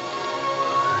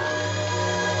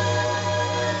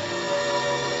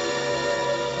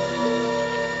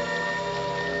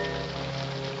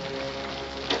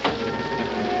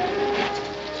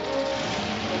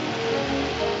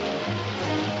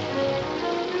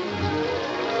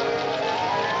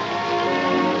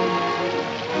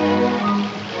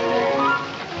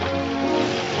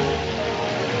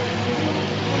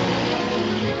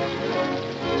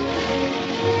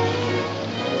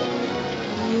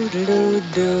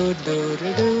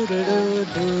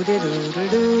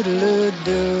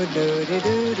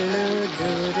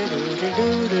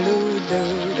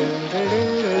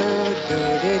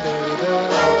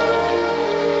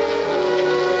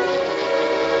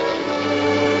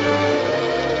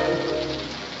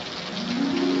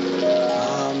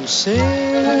 I'm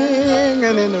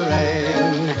singing in the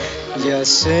rain,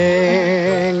 just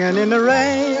singing in the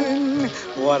rain.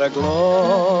 What a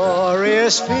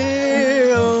glorious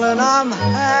feeling, I'm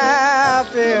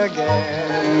happy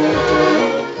again.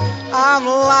 I'm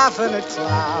laughing at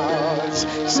clouds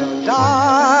so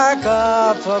dark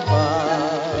up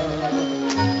above.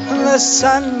 The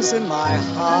sun's in my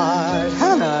heart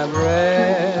and I'm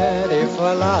ready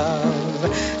for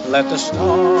love. Let the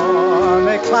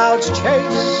stormy clouds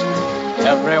chase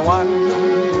everyone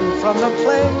from the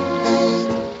place.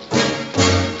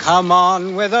 Come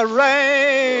on with the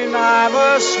rain, I've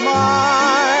a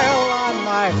smile on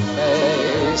my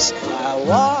face. I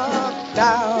walk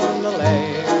down the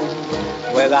lane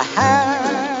with a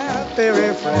happy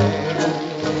refrain,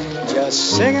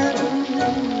 just singing,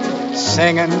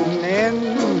 singing in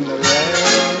the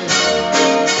rain,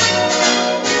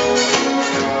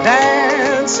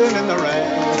 dancing in the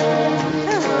rain.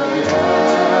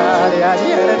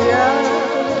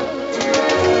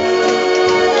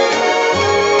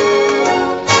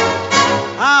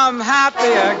 I'm happy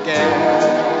again.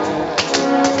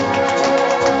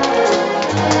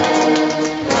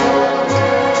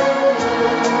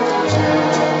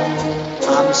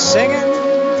 I'm singing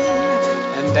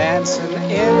and dancing in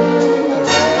the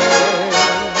rain.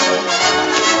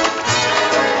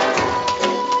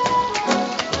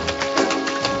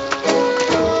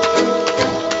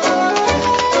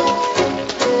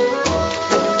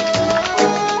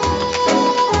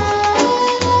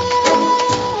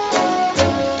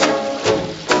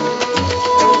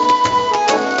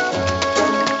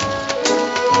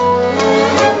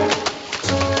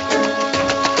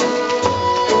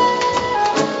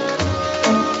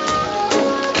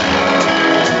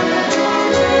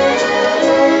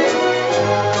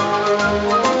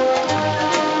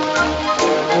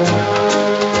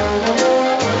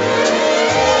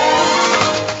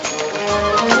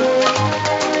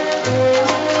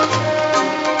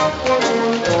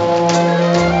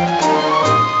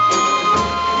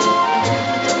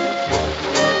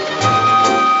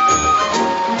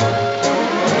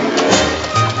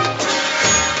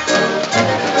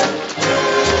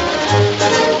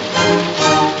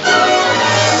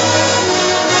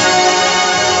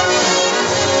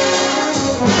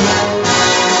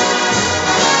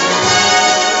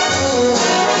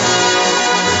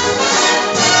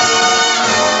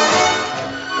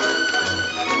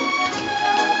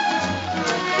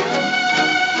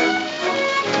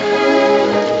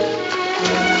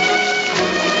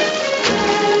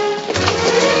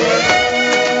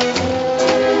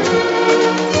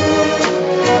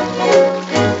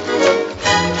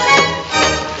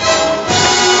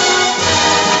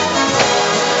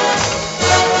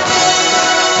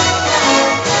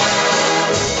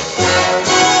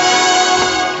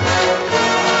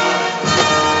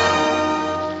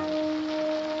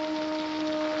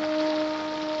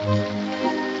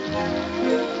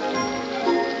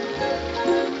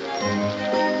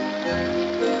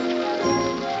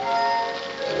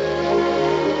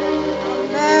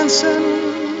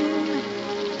 dancing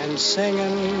and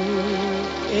singing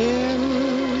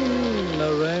in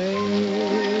the rain.